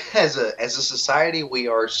as a society, we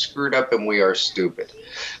are screwed up and we are stupid.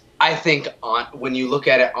 I think when you look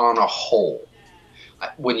at it on a whole,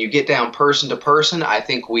 when you get down person to person, I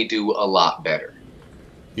think we do a lot better.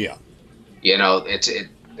 Yeah. You know,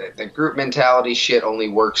 the group mentality shit only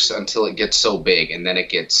works until it gets so big, and then it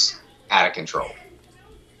gets out of control.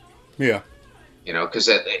 Yeah. You know, because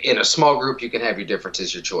in a small group you can have your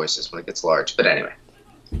differences, your choices. When it gets large, but anyway.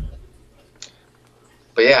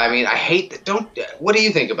 But yeah, I mean, I hate that. What do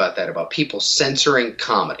you think about that? About people censoring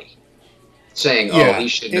comedy, saying, "Oh, he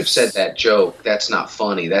shouldn't have said that joke. That's not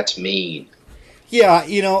funny. That's mean." Yeah,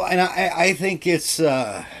 you know, and I think it's.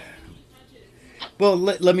 Well,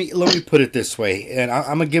 let me put it this way, and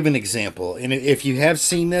I'm gonna give an example. And if you have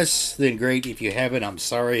seen this, then great. If you haven't, I'm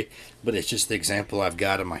sorry, but it's just the example I've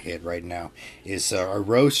got in my head right now. Is a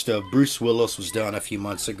roast of Bruce Willis was done a few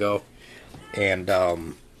months ago, and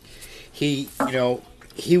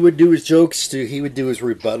he would do his jokes he would do his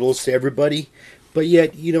rebuttals to everybody, but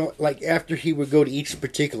yet like after he would go to each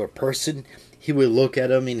particular person, he would look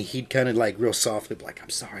at him and he'd kind of like real softly be like,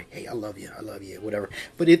 "I'm sorry, hey, I love you, whatever."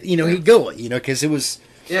 But he'd go, because it was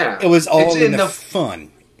all in the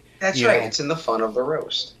fun. That's right. It's in the fun of the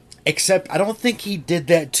roast. Except I don't think he did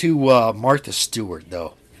that to Martha Stewart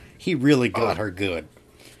though. He really got her good.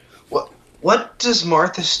 What does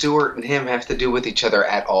Martha Stewart and him have to do with each other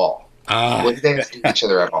at all? What do they have to do with each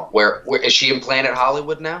other at all? Where is she in Planet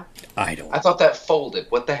Hollywood now? I thought that folded.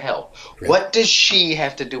 What the hell? Really? What does she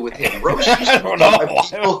have to do with him? Roast I don't know.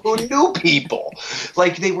 People who knew people.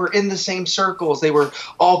 Like they were in the same circles. They were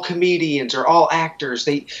all comedians or all actors.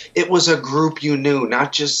 It was a group you knew,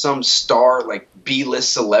 not just some star like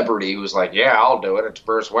B-list celebrity who was like, "Yeah, I'll do it." It's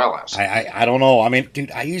Bruce Willis. I don't know. I mean,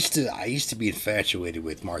 dude, I used to be infatuated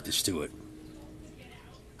with Martha Stewart.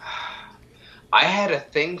 I had a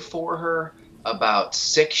thing for her about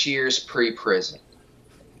 6 years pre-prison.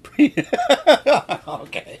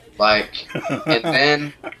 Okay. And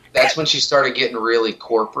then that's when she started getting really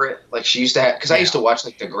corporate. Like she used to have, because I used to watch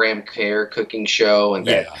like the Graham Kerr cooking show and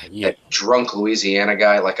that drunk Louisiana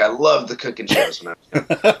guy. Like I loved the cooking shows when I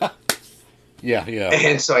was young. Yeah.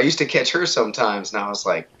 And so I used to catch her sometimes, and I was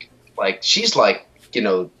like she's like,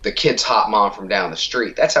 the kid's hot mom from down the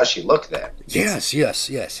street. That's how she looked then. Yes,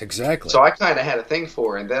 exactly. So I kind of had a thing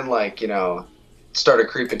for her, and then started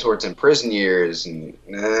creeping towards in prison years, and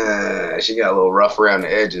she got a little rough around the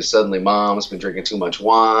edges. Suddenly, mom's been drinking too much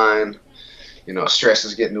wine. Stress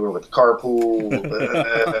is getting to her with the carpool.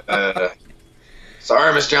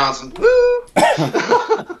 Sorry, Miss Johnson. Woo!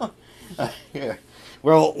 Yeah.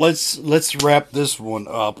 Well, let's wrap this one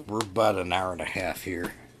up. We're about an hour and a half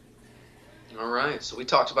here. All right, so we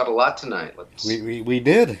talked about a lot tonight. We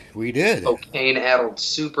did. Cocaine-addled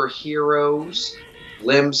superheroes,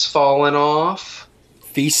 limbs falling off,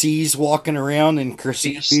 feces walking around and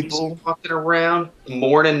cursing people, walking around,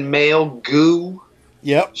 morning mail goo.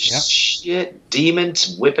 Yep. Shit,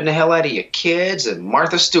 demons whipping the hell out of your kids, and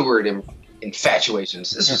Martha Stewart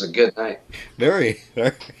infatuations. This was a good night. Very.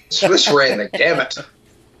 Swiss ray in the gamut.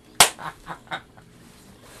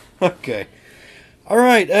 Okay. All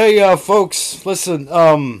right, hey, folks, listen,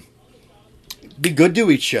 be good to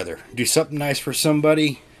each other. Do something nice for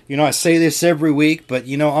somebody. I say this every week, but,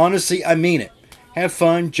 honestly, I mean it. Have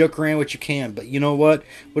fun, joke around what you can, but you know what?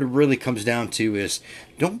 What it really comes down to is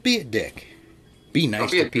don't be a dick. Be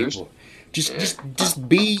nice to people. Just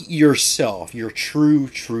be yourself, your true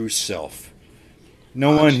self.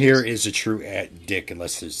 No one here is a true dick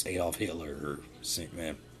unless it's Adolf Hitler or St.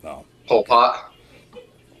 Man. No. Pol Pot.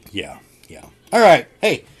 Yeah. All right.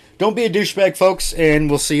 Hey, don't be a douchebag, folks, and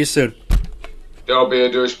we'll see you soon. Don't be a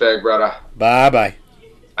douchebag, brother. Bye-bye.